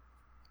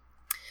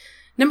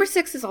 Number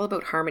 6 is all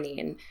about harmony,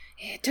 and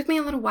it took me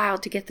a little while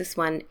to get this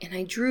one, and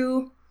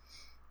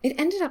it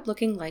ended up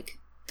looking like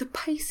the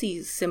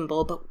Pisces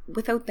symbol, but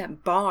without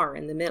that bar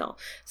in the middle.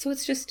 So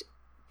it's just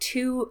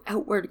 2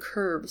 outward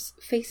curves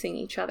facing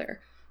each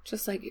other,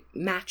 just like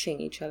matching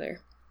each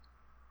other.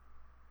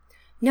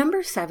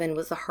 Number 7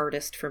 was the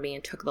hardest for me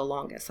and took the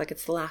longest. Like,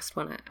 it's the last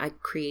one I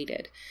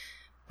created.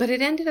 But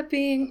it ended up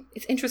being,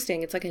 it's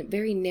interesting. It's like a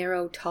very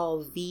narrow,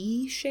 tall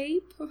V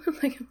shape,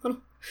 like a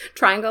little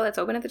triangle that's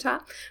open at the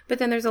top. But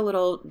then there's a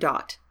little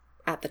dot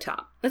at the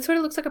top. That sort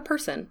of looks like a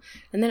person.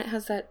 And then it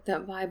has that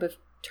vibe of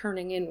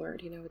turning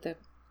inward, with the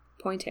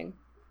pointing.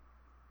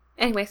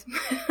 Anyways,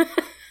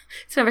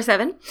 it's number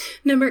 7.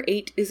 Number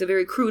 8 is a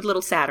very crude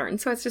little Saturn.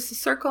 So it's just a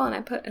circle, and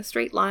I put a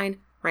straight line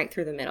right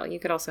through the middle. You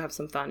could also have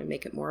some fun and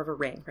make it more of a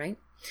ring, right?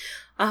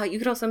 You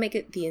could also make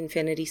it the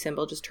infinity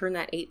symbol. Just turn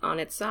that 8 on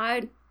its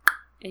side,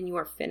 and you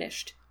are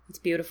finished. It's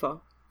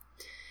beautiful.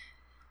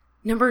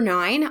 Number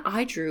 9,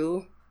 I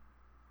drew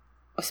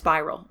a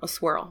spiral, a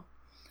swirl.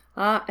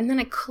 And then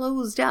I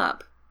closed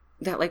up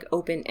that like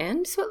open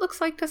end, so it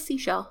looks like a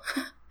seashell.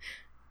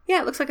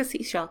 Yeah, it looks like a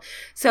seashell.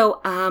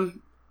 So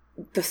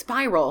the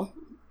spiral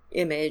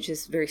image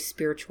is very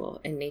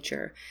spiritual in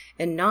nature,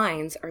 and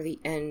 9s are the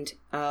end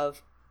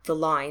of the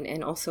line,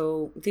 and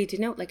also they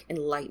denote like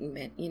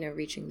enlightenment,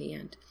 reaching the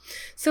end.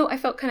 So I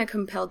felt kind of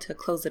compelled to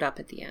close it up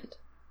at the end.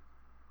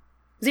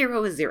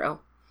 0 is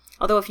 0.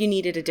 Although if you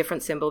needed a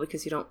different symbol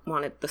because you don't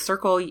want it, the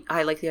circle,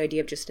 I like the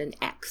idea of just an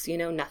X,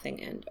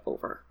 nothing and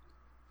over.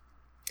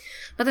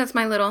 But that's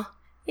my little,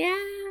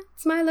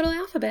 it's my little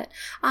alphabet.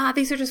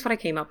 These are just what I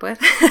came up with.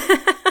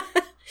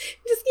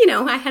 Just,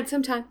 I had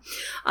some time.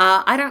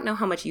 I don't know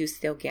how much use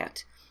they'll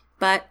get,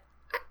 but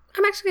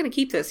I'm actually going to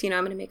keep this. I'm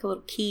going to make a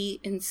little key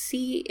and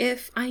see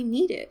if I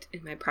need it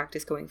in my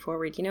practice going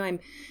forward. I'm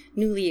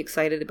newly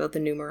excited about the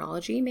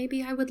numerology.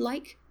 Maybe I would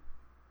like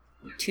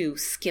to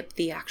skip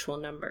the actual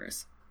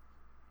numbers.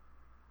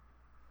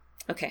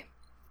 Okay.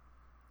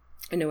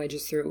 I know I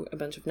just threw a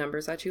bunch of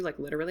numbers at you, like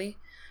literally,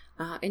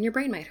 and your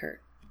brain might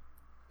hurt.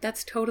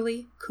 That's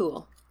totally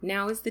cool.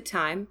 Now is the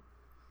time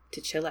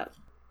to chill out.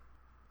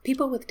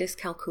 People with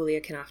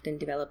dyscalculia can often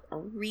develop a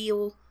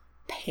real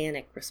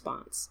panic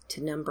response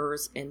to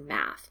numbers and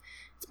math.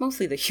 It's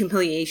mostly the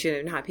humiliation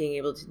of not being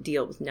able to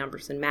deal with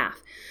numbers and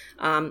math.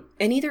 And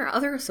either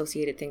other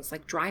associated things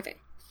like driving.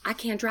 I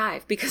can't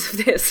drive because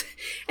of this.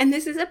 And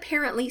this is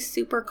apparently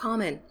super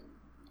common.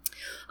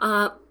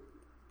 I'm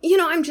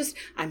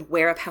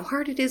aware of how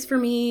hard it is for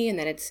me, and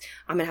that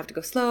I'm going to have to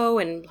go slow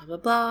and blah, blah,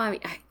 blah.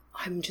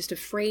 I'm just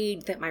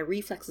afraid that my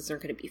reflexes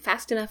aren't going to be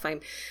fast enough.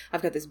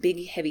 I've got this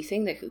big, heavy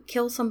thing that could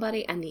kill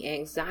somebody, and the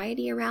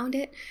anxiety around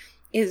it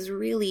is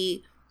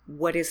really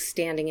what is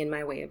standing in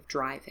my way of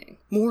driving,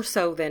 more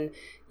so than,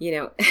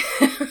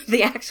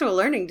 the actual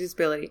learning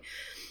disability.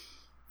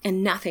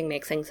 And nothing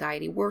makes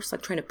anxiety worse,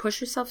 like trying to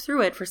push yourself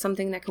through it for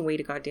something that can wait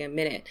a goddamn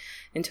minute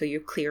until you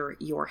clear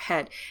your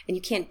head. And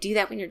you can't do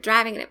that when you're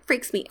driving, and it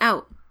freaks me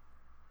out.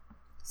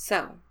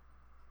 So,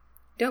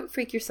 don't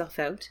freak yourself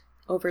out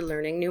over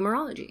learning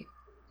numerology.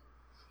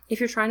 If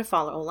you're trying to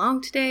follow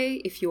along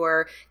today, if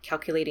you're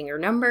calculating your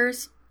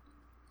numbers,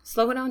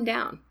 slow it on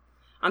down.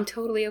 I'm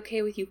totally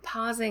okay with you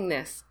pausing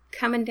this,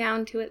 coming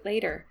down to it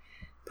later.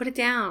 Put it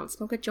down,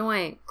 smoke a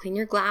joint, clean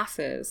your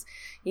glasses,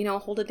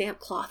 hold a damp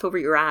cloth over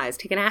your eyes,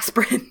 take an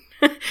aspirin,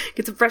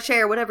 get some fresh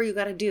air, whatever you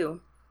got to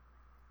do.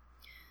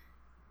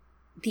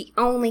 The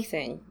only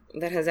thing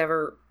that has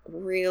ever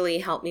really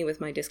helped me with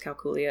my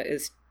dyscalculia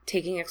is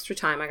taking extra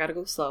time. I got to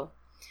go slow.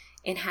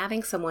 And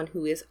having someone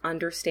who is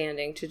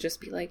understanding to just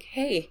be like,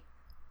 hey,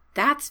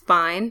 that's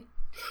fine.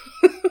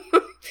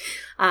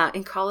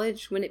 In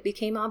college, when it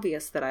became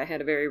obvious that I had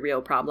a very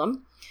real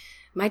problem,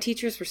 my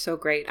teachers were so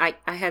great. I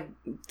had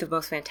the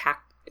most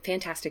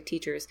fantastic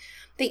teachers.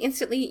 They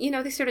instantly,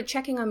 they started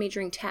checking on me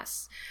during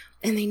tests,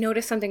 and they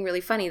noticed something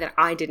really funny that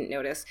I didn't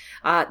notice.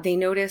 They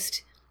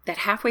noticed that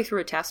halfway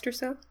through a test or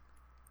so,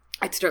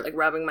 I'd start like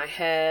rubbing my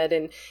head,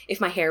 and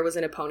if my hair was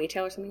in a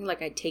ponytail or something,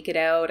 like I'd take it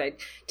out, I'd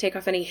take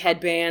off any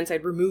headbands,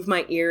 I'd remove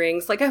my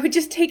earrings, like I would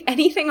just take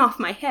anything off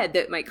my head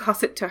that might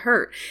cause it to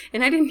hurt.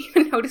 And I didn't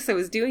even notice I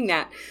was doing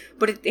that.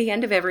 But at the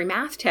end of every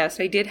math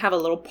test, I did have a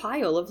little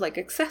pile of like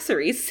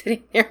accessories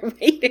sitting there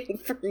waiting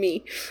for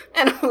me.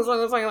 And I was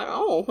like,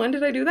 oh, when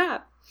did I do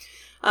that?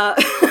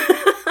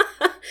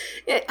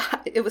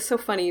 It was so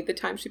funny the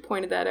time she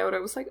pointed that out. I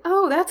was like,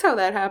 oh, that's how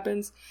that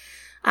happens.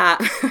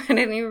 I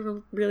didn't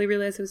even really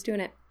realize I was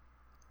doing it.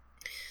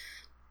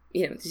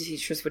 The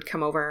teachers would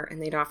come over and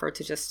they'd offer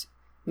to just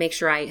make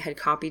sure I had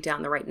copied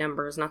down the right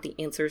numbers, not the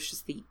answers,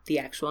 just the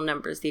actual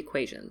numbers, the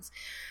equations.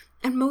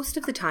 And most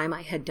of the time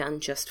I had done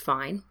just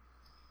fine.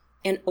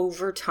 And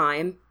over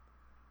time,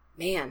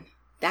 man,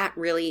 that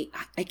really,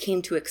 I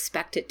came to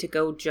expect it to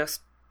go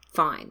just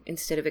fine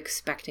instead of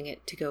expecting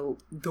it to go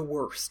the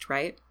worst,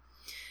 right?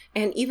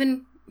 And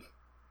even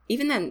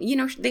then,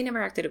 they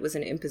never acted it was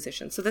an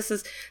imposition. So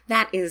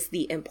that is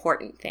the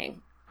important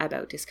thing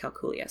about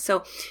dyscalculia.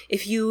 So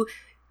if you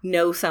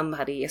know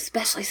somebody,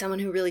 especially someone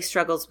who really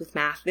struggles with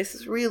math, this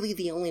is really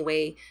the only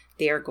way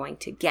they are going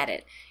to get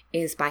it,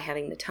 is by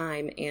having the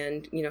time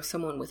and,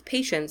 someone with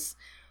patience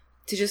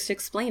to just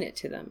explain it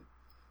to them.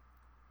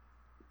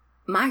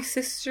 My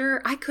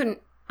sister, I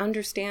couldn't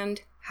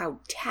understand how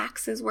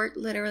taxes work,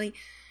 literally.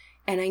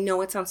 And I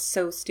know it sounds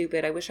so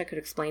stupid. I wish I could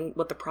explain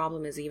what the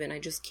problem is even. I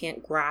just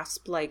can't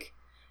grasp,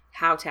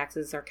 how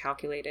taxes are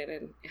calculated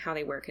and how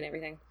they work and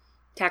everything.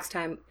 Tax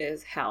time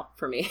is hell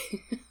for me.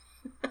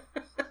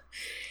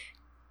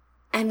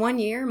 And one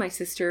year, my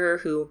sister,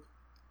 who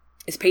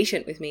is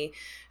patient with me,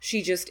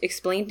 she just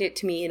explained it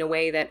to me in a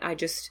way that I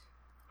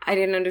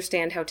didn't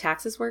understand how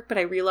taxes work, but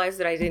I realized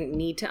that I didn't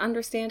need to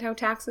understand how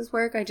taxes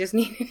work. I just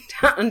needed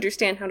to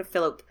understand how to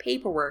fill out the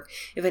paperwork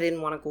if I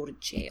didn't want to go to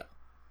jail.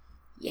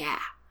 Yeah,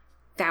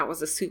 that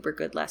was a super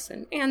good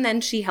lesson. And then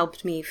she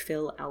helped me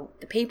fill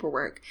out the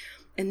paperwork.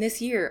 And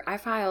this year, I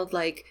filed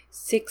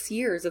 6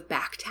 years of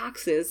back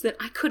taxes that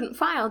I couldn't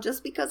file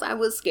just because I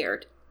was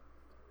scared.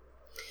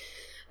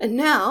 And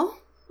now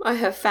I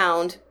have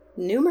found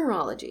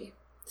numerology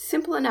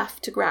simple enough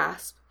to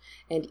grasp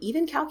and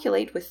even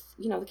calculate with,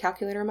 the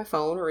calculator on my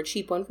phone or a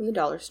cheap one from the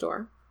dollar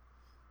store.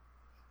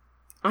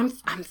 I'm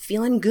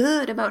feeling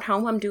good about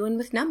how I'm doing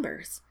with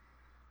numbers.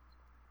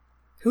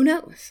 Who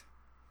knows?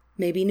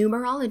 Maybe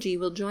numerology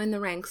will join the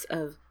ranks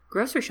of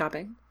grocery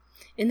shopping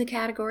in the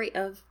category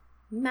of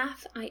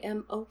math I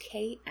am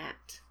okay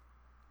at.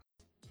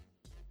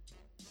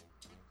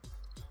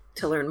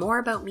 To learn more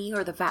about me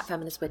or the Fat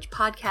Feminist Witch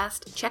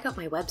podcast, check out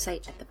my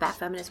website at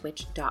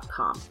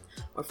thefatfeministwitch.com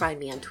or find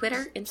me on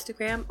Twitter,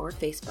 Instagram, or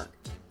Facebook.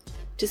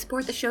 To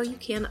support the show, you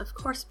can, of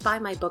course, buy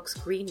my books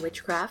Green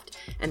Witchcraft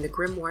and The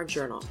Grimoire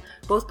Journal.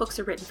 Both books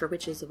are written for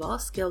witches of all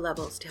skill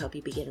levels to help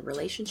you begin a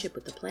relationship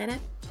with the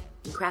planet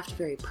and craft a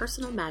very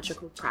personal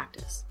magical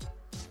practice.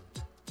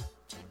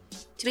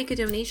 To make a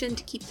donation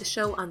to keep the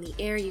show on the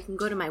air, you can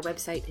go to my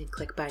website and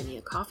click Buy Me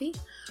a Coffee,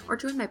 or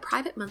join my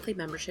private monthly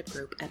membership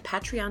group at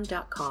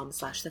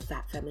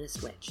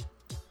patreon.com/thefatfeministwitch.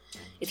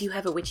 If you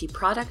have a witchy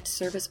product,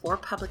 service, or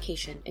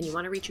publication and you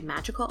want to reach a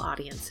magical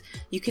audience,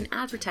 you can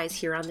advertise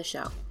here on the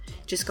show.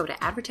 Just go to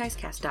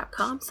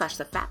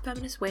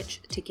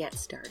advertisecast.com/thefatfeministwitch to get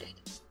started.